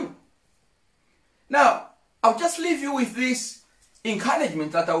what we do. Now, I'll just leave you with this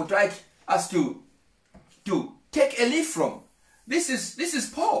encouragement that I would like us to take a leaf from. This is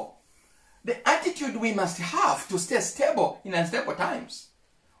Paul. The attitude we must have to stay stable in unstable times.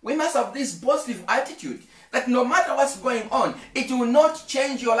 We must have this positive attitude that no matter what's going on, it will not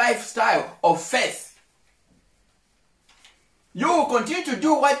change your lifestyle of faith. You will continue to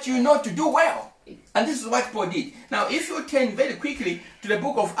do what you know to do well. And this is what Paul did. Now, if you turn very quickly to the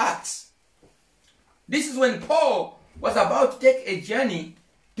book of Acts, this is when Paul was about to take a journey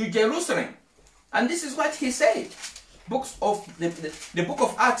to Jerusalem. And this is what he said. The book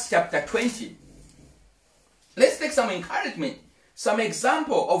of Acts chapter 20. Let's take some encouragement, some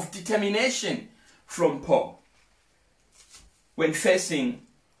example of determination from Paul when facing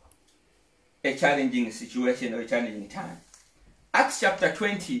a challenging situation or a challenging time. Acts chapter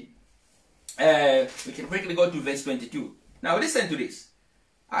 20, we can quickly go to verse 22. Now listen to this.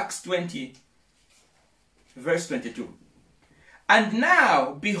 Acts 20, verse 22. And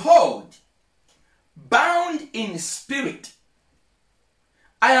now, behold, bound in spirit,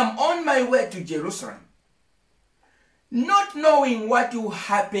 I am on my way to Jerusalem, not knowing what will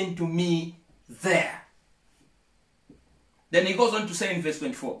happen to me there. Then he goes on to say in verse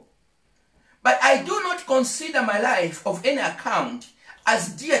 24, but I do not consider my life of any account as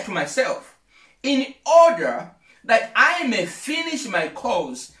dear to myself, in order that I may finish my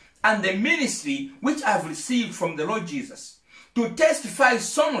course and the ministry which I have received from the Lord Jesus, to testify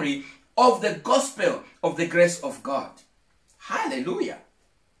solemnly of the gospel of the grace of God. Hallelujah.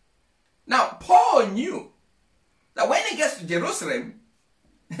 Now, Paul knew that when he gets to Jerusalem,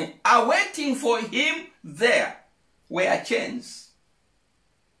 awaiting for him there were chains.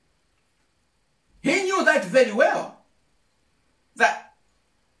 He knew that very well. That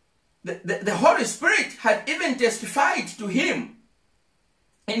the Holy Spirit had even testified to him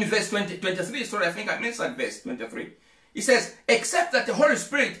in verse 23. Sorry, I think I missed that verse 23. He says, except that the Holy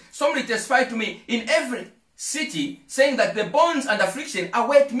Spirit solemnly testified to me in every city, saying that the bonds and affliction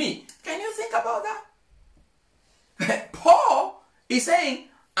await me. Can you think about that? Paul is saying,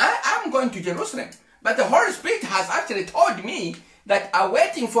 I'm going to Jerusalem, but the Holy Spirit has actually told me that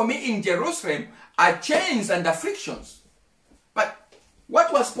awaiting for me in Jerusalem are chains and afflictions. But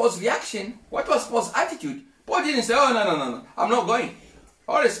what was Paul's reaction? What was Paul's attitude? Paul didn't say, oh, no, I'm not going.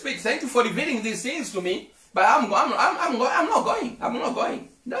 Holy Spirit, thank you for revealing these things to me, but I'm not going.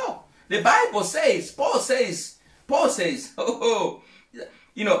 No. The Bible says, Paul says,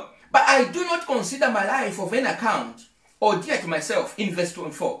 you know, but I do not consider my life of any account or dear to myself, in verse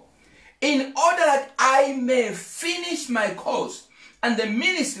 24, in order that I may finish my course and the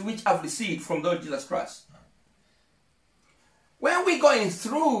ministry which I've received from the Lord Jesus Christ. When we're going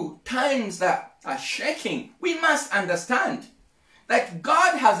through times that are shaking, we must understand that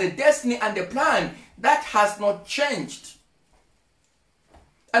God has a destiny and a plan that has not changed.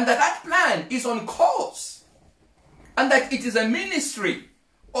 And that plan is on course. And that it is a ministry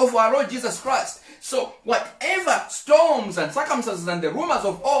of our Lord Jesus Christ. So whatever storms and circumstances and the rumors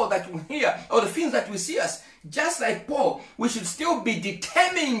of all that we hear, or the things that we see us, just like Paul, we should still be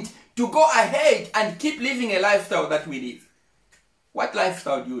determined to go ahead and keep living a lifestyle that we live. What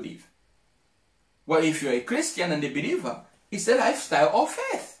lifestyle do you live? Well, if you're a Christian and a believer, it's a lifestyle of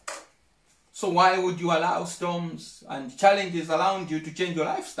faith. So why would you allow storms and challenges around you to change your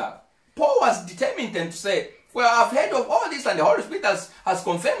lifestyle? Paul was determined then to say, well, I've heard of all this and the Holy Spirit has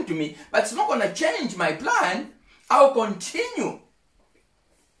confirmed to me, but it's not going to change my plan. I'll continue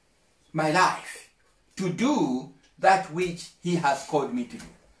my life to do that which he has called me to do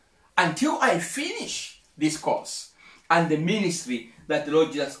until I finish this course and the ministry that the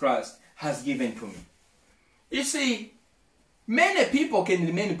Lord Jesus Christ has given to me. You see, many people can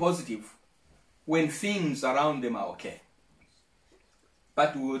remain positive when things around them are okay.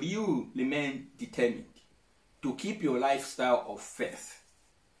 But will you remain determined to keep your lifestyle of faith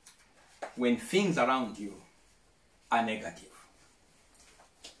when things around you are negative?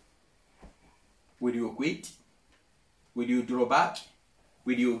 Will you quit? Will you draw back?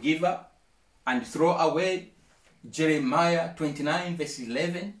 Will you give up and throw away Jeremiah 29 verse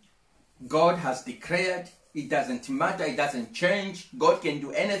 11? God has declared, it doesn't matter, it doesn't change. God can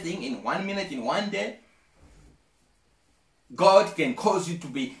do anything in 1 minute, in 1 day. God can cause you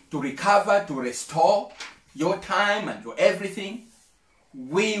to recover, to restore your time and your everything.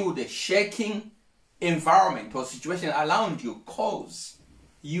 Will the shaking environment or situation around you cause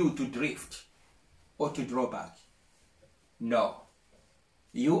you to drift or to draw back? No.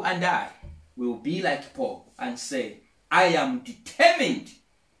 You and I will be like Paul and say, I am determined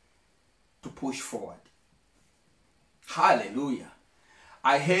to push forward. Hallelujah.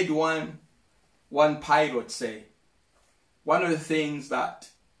 I heard one pilot say, one of the things that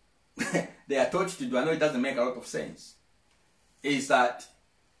they are taught to do, I know it doesn't make a lot of sense, is that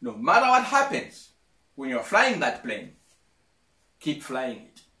no matter what happens, when you're flying that plane, keep flying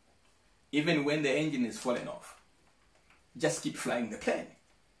it. Even when the engine is falling off, just keep flying the plane.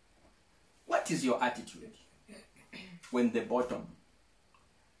 What is your attitude when the bottom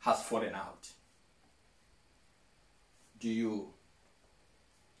has fallen out? Do you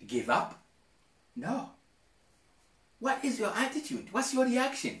give up? No. What is your attitude? What's your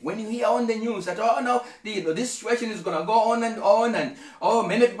reaction when you hear on the news that, oh no, this situation is going to go on, and oh,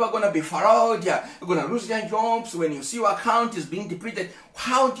 many people are going to be furloughed, you're going to lose their jobs, when you see your account is being depleted?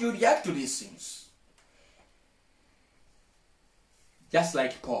 How do you react to these things? Just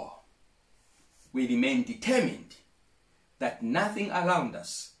like Paul, we remain determined that nothing around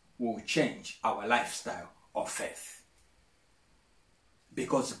us will change our lifestyle of faith.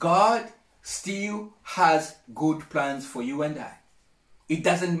 Because God still has good plans for you and I. It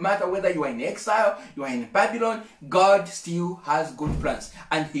doesn't matter whether you are in exile, you are in Babylon, God still has good plans.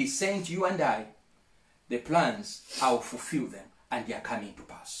 And He sent you and I the plans, I will fulfill them, and they are coming to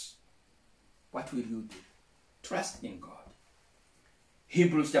pass. What will you do? Trust in God.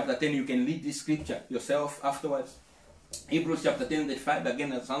 Hebrews chapter 10, you can read this scripture yourself afterwards. Hebrews chapter 10, verse 5, again,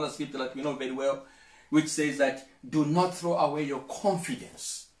 there's another scripture that we know very well, which says that do not throw away your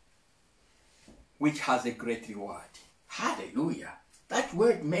confidence, which has a great reward. Hallelujah. That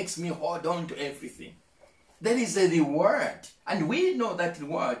word makes me hold on to everything. There is a reward, and we know that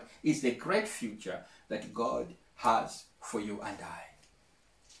reward is the great future that God has for you and I.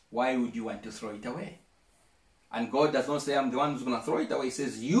 Why would you want to throw it away? And God does not say, I'm the one who's going to throw it away. He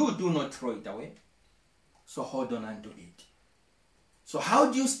says, you do not throw it away. So hold on unto it. So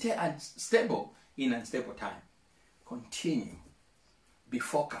how do you stay stable in unstable time? Continue. Be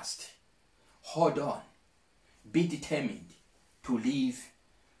focused. Hold on. Be determined to live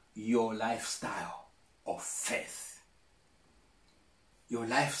your lifestyle of faith. Your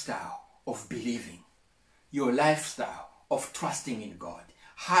lifestyle of believing. Your lifestyle of trusting in God.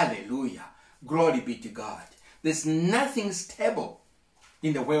 Hallelujah. Glory be to God. There's nothing stable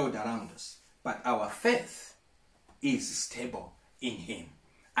in the world around us, but our faith is stable in Him.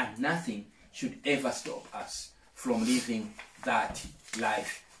 And nothing should ever stop us from living that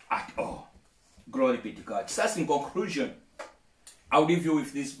life at all. Glory be to God. So in conclusion, I'll leave you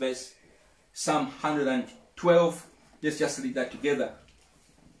with this verse, Psalm 112. Let's just read that together.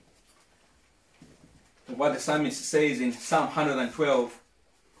 What the psalmist says in Psalm 112,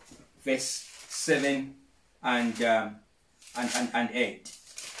 verse 7 and 8.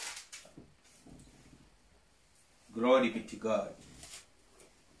 Glory be to God.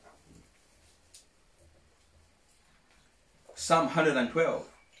 Psalm 112,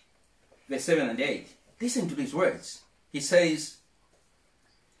 verse 7 and 8. Listen to these words. He says,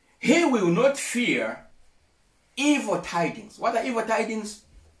 He will not fear evil tidings. What are evil tidings?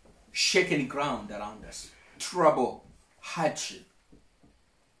 Shaken ground around us. Trouble, hardship.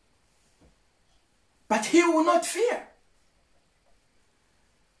 But he will not fear.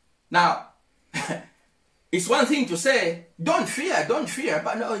 Now, it's one thing to say, don't fear,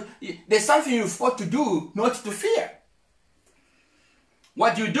 but no, there's something you've got to do not to fear.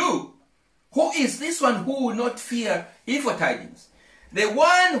 What you do? Who is this one who will not fear evil tidings? The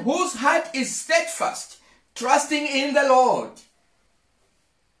one whose heart is steadfast, trusting in the Lord.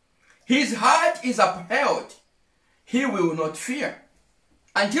 His heart is upheld. He will not fear.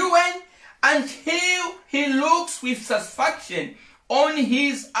 Until when? Until he looks with satisfaction on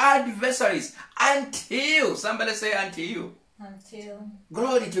his adversaries. Until. Somebody say until. Until.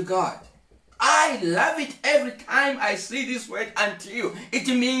 Glory to God. I love it every time I see this word until. It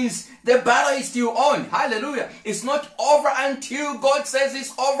means the battle is still on. Hallelujah. It's not over until God says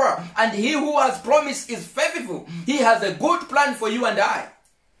it's over. And he who has promised is faithful. He has a good plan for you and I.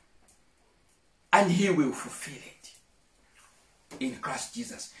 And he will fulfill it in Christ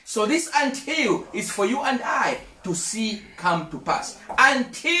Jesus. So this until is for you and I to see come to pass.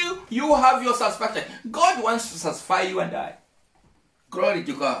 Until you have your satisfaction. God wants to satisfy you and I. Glory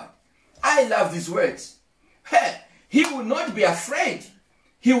to God. I love these words. Hey, he will not be afraid.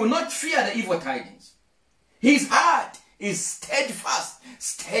 He will not fear the evil tidings. His heart is steadfast.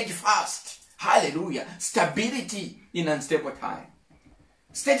 Steadfast. Hallelujah. Stability in unstable time.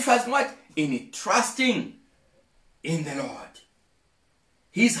 Steadfast what? In trusting in the Lord.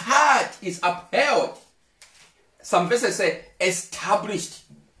 His heart is upheld. Some verses say established.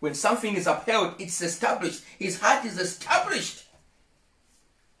 When something is upheld, it's established. His heart is established.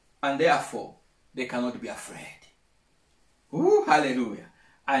 And therefore, they cannot be afraid. Ooh, hallelujah.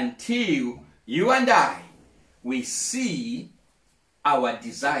 Until you and I, we see our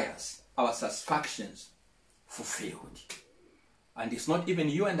desires, our satisfactions fulfilled. And it's not even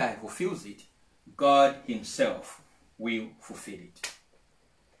you and I who fulfills it. God himself will fulfill it.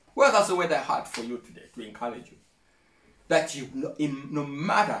 Well, that's the word I had for you today, to encourage you. That no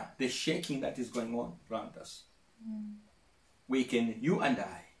matter the shaking that is going on around us, you and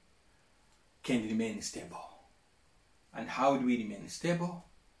I, can remain stable. And how do we remain stable?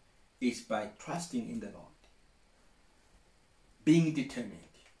 It's by trusting in the Lord. Being determined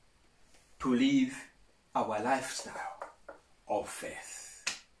to live our lifestyle of faith.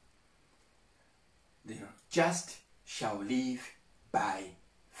 The just shall live by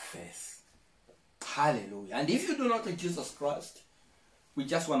faith. Hallelujah. And if you do not know Jesus Christ, we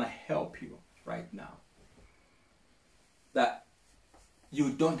just want to help you right now. That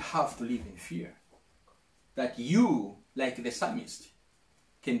you don't have to live in fear. That you, like the psalmist,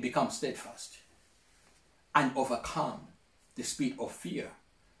 can become steadfast and overcome the spirit of fear,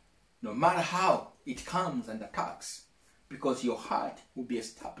 no matter how it comes and attacks, because your heart will be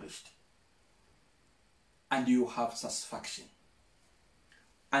established and you have satisfaction.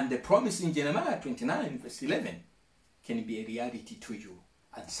 And the promise in Jeremiah 29 verse 11 can be a reality to you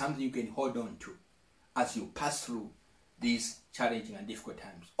and something you can hold on to as you pass through these challenging and difficult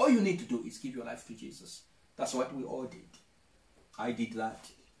times. All you need to do is give your life to Jesus. That's what we all did. I did that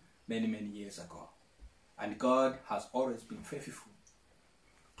many, many years ago. And God has always been faithful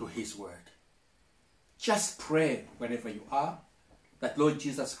to his word. Just pray wherever you are that, Lord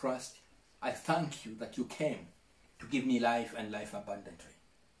Jesus Christ, I thank you that you came to give me life and life abundantly.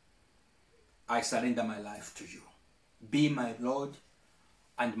 I surrender my life to you. Be my Lord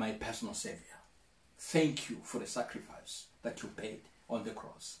and my personal Savior. Thank you for the sacrifice that you paid on the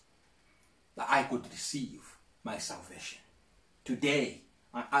cross, that I could receive my salvation. Today,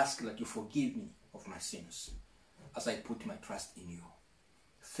 I ask that you forgive me of my sins as I put my trust in you.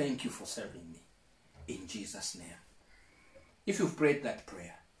 Thank you for serving me. In Jesus' name. If you've prayed that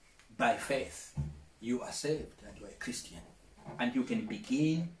prayer, by faith, you are saved and you are a Christian. And you can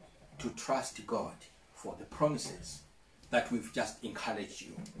begin to trust God for the promises that we've just encouraged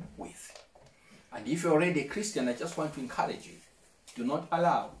you with. And if you're already a Christian, I just want to encourage you, do not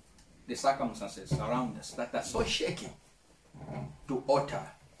allow the circumstances around us that are so shaky to alter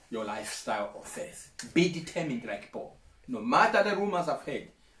your lifestyle of faith. Be determined like Paul. No matter the rumors I've heard.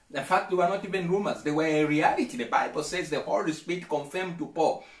 In fact, they were not even rumors. They were a reality. The Bible says the Holy Spirit confirmed to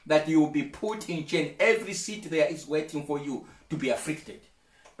Paul that you will be put in chain. Every seat there is waiting for you to be afflicted.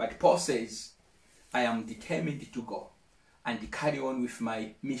 But Paul says, I am determined to go and carry on with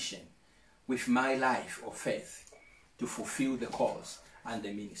my mission, with my life of faith, to fulfill the cause and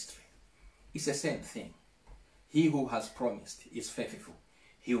the ministry. It's the same thing. He who has promised is faithful.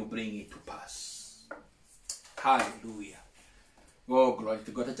 He will bring it to pass. Hallelujah. Oh, glory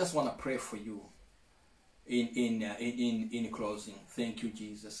to God. I just want to pray for you in closing. Thank you,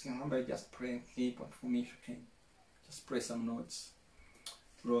 Jesus. Can somebody just pray for me if you can? Just pray some notes.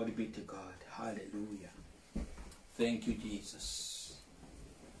 Glory be to God. Hallelujah. Thank you, Jesus.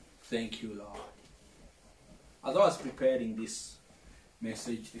 Thank you, Lord. As I was preparing this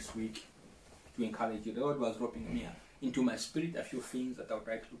message this week to encourage you, the Lord was dropping me into my spirit a few things that I would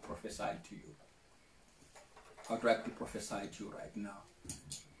like to prophesy to you. I would like to prophesy to you right now.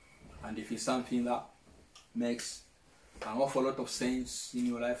 And if it's something that makes an awful lot of sense in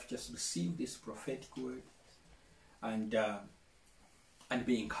your life, just receive this prophetic word and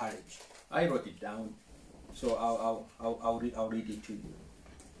be encouraged. I wrote it down, so I'll read it to you.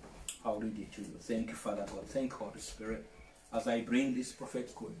 I'll read it to you. Thank you, Father God. Thank you, Holy Spirit, as I bring this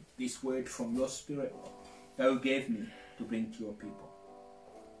prophetic word, this word from your Spirit that you gave me to bring to your people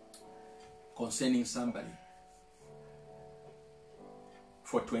concerning somebody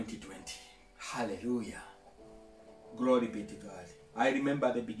for 2020. Hallelujah. Glory be to God. I remember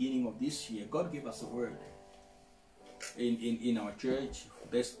at the beginning of this year, God gave us a word in our church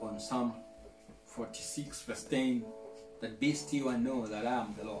based on Psalm 46 verse 10, that be still and know that I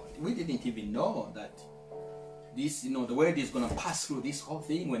am the Lord. We didn't even know that this, the word is going to pass through this whole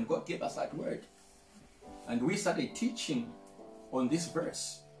thing when God gave us that word. And we started teaching on this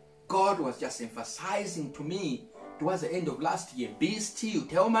verse. God was just emphasizing to me towards the end of last year, be still,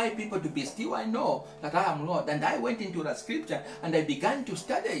 tell my people to be still, I know that I am Lord. And I went into the scripture and I began to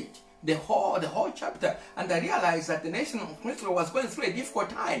study it, the whole chapter, and I realized that the nation of Israel was going through a difficult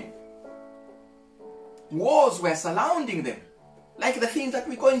time. Wars were surrounding them, like the things that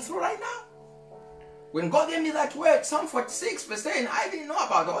we're going through right now. When God gave me that word, Psalm 46 verse 10, I didn't know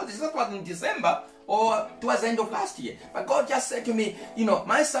about all this. That was in December or towards the end of last year. But God just said to me,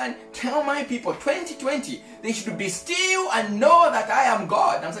 my son, tell my people, 2020, they should be still and know that I am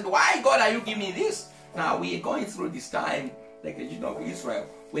God. And I said, why, God, are you giving me this? Now, we are going through this time, like the children of Israel,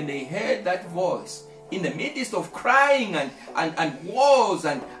 when they heard that voice, in the midst of crying and wars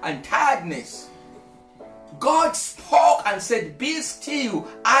and tiredness, God spoke and said, be still,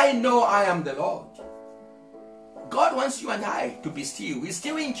 I know I am the Lord. God wants you and I to be still. He's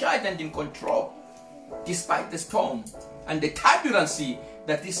still in charge and in control, despite the storm and the turbulency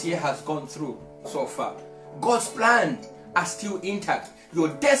that this year has gone through so far. God's plans are still intact. Your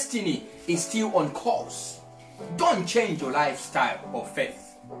destiny is still on course. Don't change your lifestyle of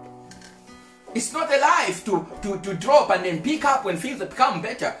faith. It's not a life to drop and then pick up when things become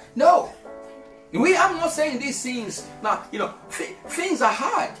better. No. I'm not saying these things. Now, things are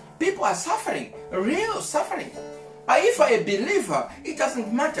hard. people are suffering, real suffering. But if you're a believer, it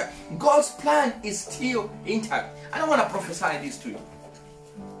doesn't matter. God's plan is still intact. I don't want to prophesy this to you.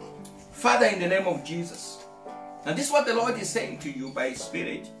 Father, in the name of Jesus, and this is what the Lord is saying to you by His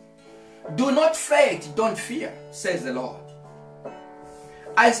Spirit. Do not fret, don't fear, says the Lord.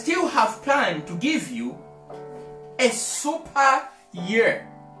 I still have planned to give you a super year,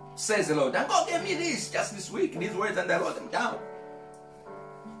 says the Lord. And God gave me this just this week, these words, and I wrote them down.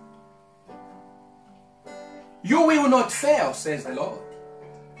 You will not fail, says the Lord.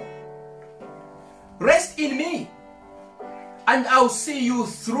 Rest in me, and I'll see you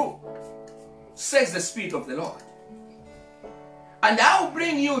through, says the Spirit of the Lord. And I'll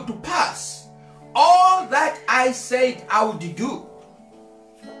bring you to pass all that I said I would do.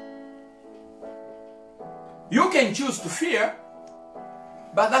 You can choose to fear,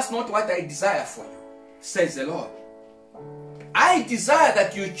 but that's not what I desire for you, says the Lord. I desire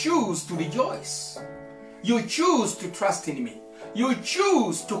that you choose to rejoice. You choose to trust in me. You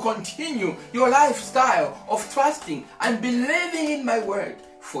choose to continue your lifestyle of trusting and believing in my word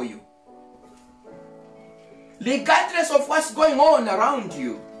for you. Regardless of what's going on around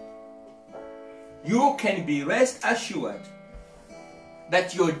you, you can be rest assured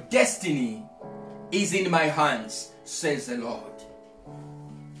that your destiny is in my hands, says the Lord.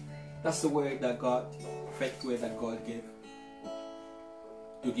 That's the word that God, faith word that God gave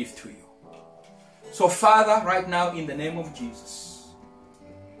to give to you. So Father, right now in the name of Jesus,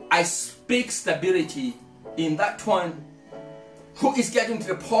 I speak stability in that one who is getting to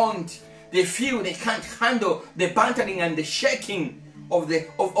the point they feel they can't handle the bantering and the shaking of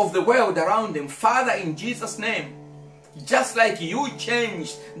the world around them. Father, in Jesus' name, just like you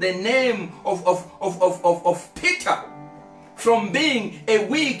changed the name of Peter from being a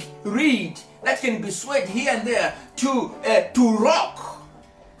weak reed that can be swayed here and there to rock.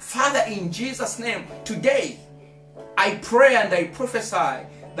 Father, in Jesus' name, today, I pray and I prophesy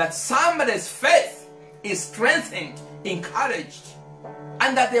that somebody's faith is strengthened, encouraged,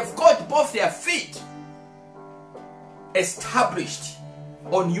 and that they've got both their feet established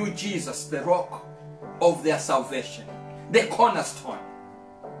on you, Jesus, the rock of their salvation, the cornerstone.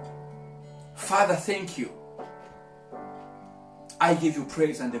 Father, thank you. I give you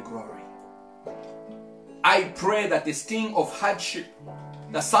praise and the glory. I pray that the sting of hardship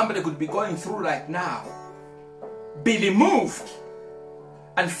that somebody could be going through right now be removed.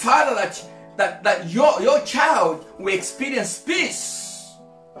 And Father, that your child will experience peace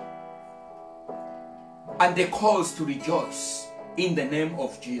and the cause to rejoice in the name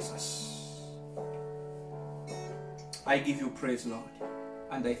of Jesus. I give you praise, Lord,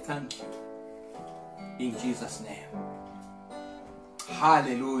 and I thank you in Jesus' name.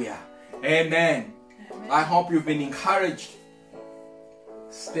 Hallelujah. Amen. I hope you've been encouraged.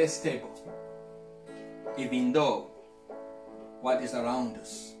 Stay stable, even though what is around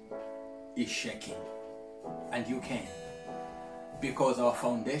us is shaking. And you can, because our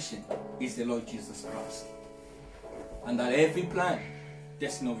foundation is the Lord Jesus Christ. And that every plan,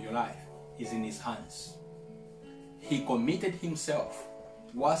 destiny of your life is in His hands. He committed Himself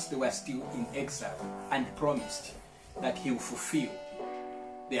whilst they were still in exile and promised that He will fulfill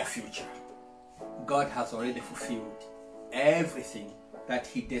their future. God has already fulfilled everything that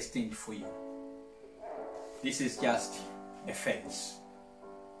He destined for you. This is just a phase.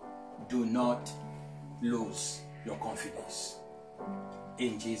 Do not lose your confidence.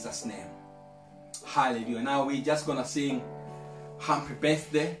 In Jesus' name. Hallelujah. Now we're just gonna sing happy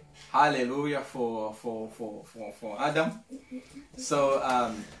birthday. Hallelujah for Adam. So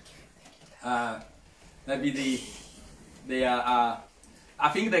maybe they are I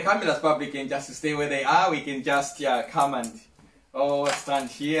think the cameras probably can just stay where they are. We can just come and stand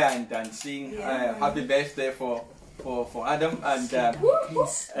here and sing happy birthday for Adam. And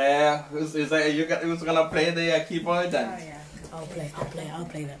who's gonna play the keyboard? And I'll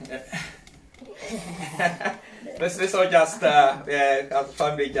play that. let's all just as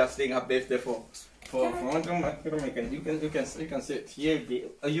family just sing happy birthday for Adam. You can sit here.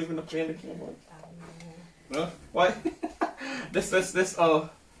 Are you gonna play the keyboard? No? Why? let's all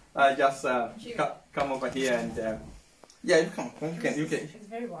just come over here and yeah, you can. It's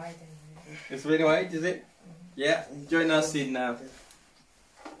very wide. It's very wide, is it? Yeah. Join us in.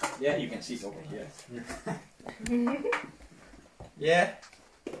 Yeah, you can sit over here. Yeah.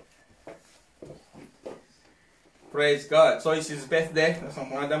 Praise God. So it's his birthday,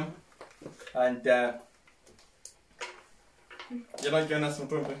 Adam, and you know, join us on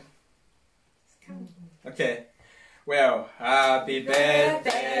Twitter. Okay. Well, happy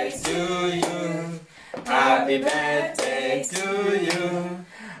birthday to you. Happy birthday to you.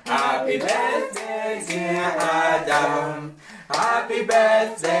 Happy birthday, dear Adam. Happy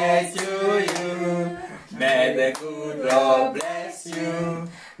birthday to you. May the good Lord bless you.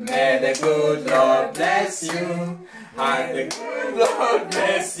 May the good Lord bless you. And the good Lord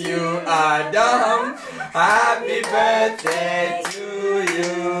bless you, Adam. Happy birthday to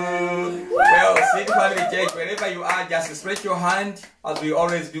you. Well, Sweet Family Church, wherever you are, just stretch your hand. As we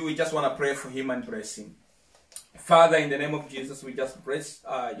always do, we just want to pray for him and bless him. Father, in the name of Jesus, we just bless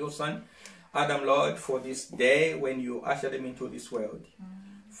your son, Adam, Lord, for this day when you ushered him into this world.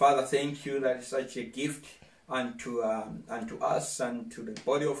 Father, thank you that it's such a gift unto us and to the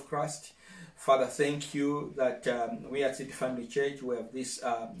body of Christ. Father, thank you that we at City Family Church, we have this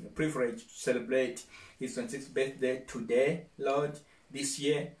privilege to celebrate his 26th birthday today, Lord, this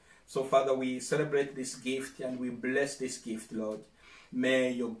year. So, Father, we celebrate this gift and we bless this gift, Lord.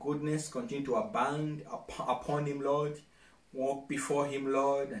 May your goodness continue to abound upon him, Lord. Walk before him,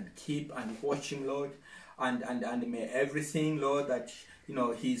 Lord, and keep and watch him, Lord. And may everything, Lord, that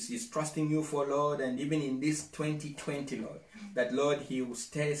he's trusting you for, Lord, and even in this 2020, Lord, that, Lord, he will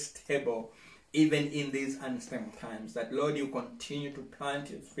stay stable even in these unstable times. That, Lord, you continue to plant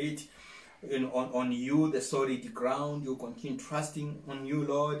his feet on you, the solid ground. You continue trusting on you,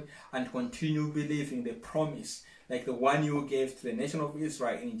 Lord, and continue believing the promise, like the one you gave to the nation of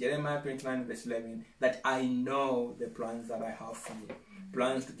Israel in Jeremiah 29 verse 11, that I know the plans that I have for you,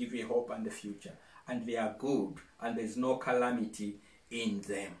 plans to give you hope and the future, and they are good, and there's no calamity in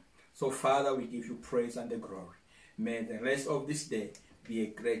them. So, Father, we give you praise and the glory. May the rest of this day be a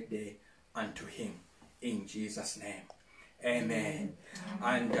great day unto him. In Jesus' name. Amen.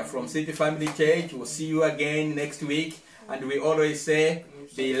 And from City Family Church, we'll see you again next week. And we always say,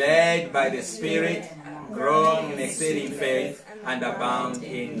 be led by the Spirit, grow in exceeding faith, and abound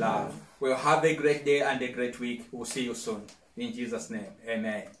in love. We'll have a great day and a great week. We'll see you soon. In Jesus' name.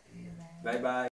 Amen. Bye-bye.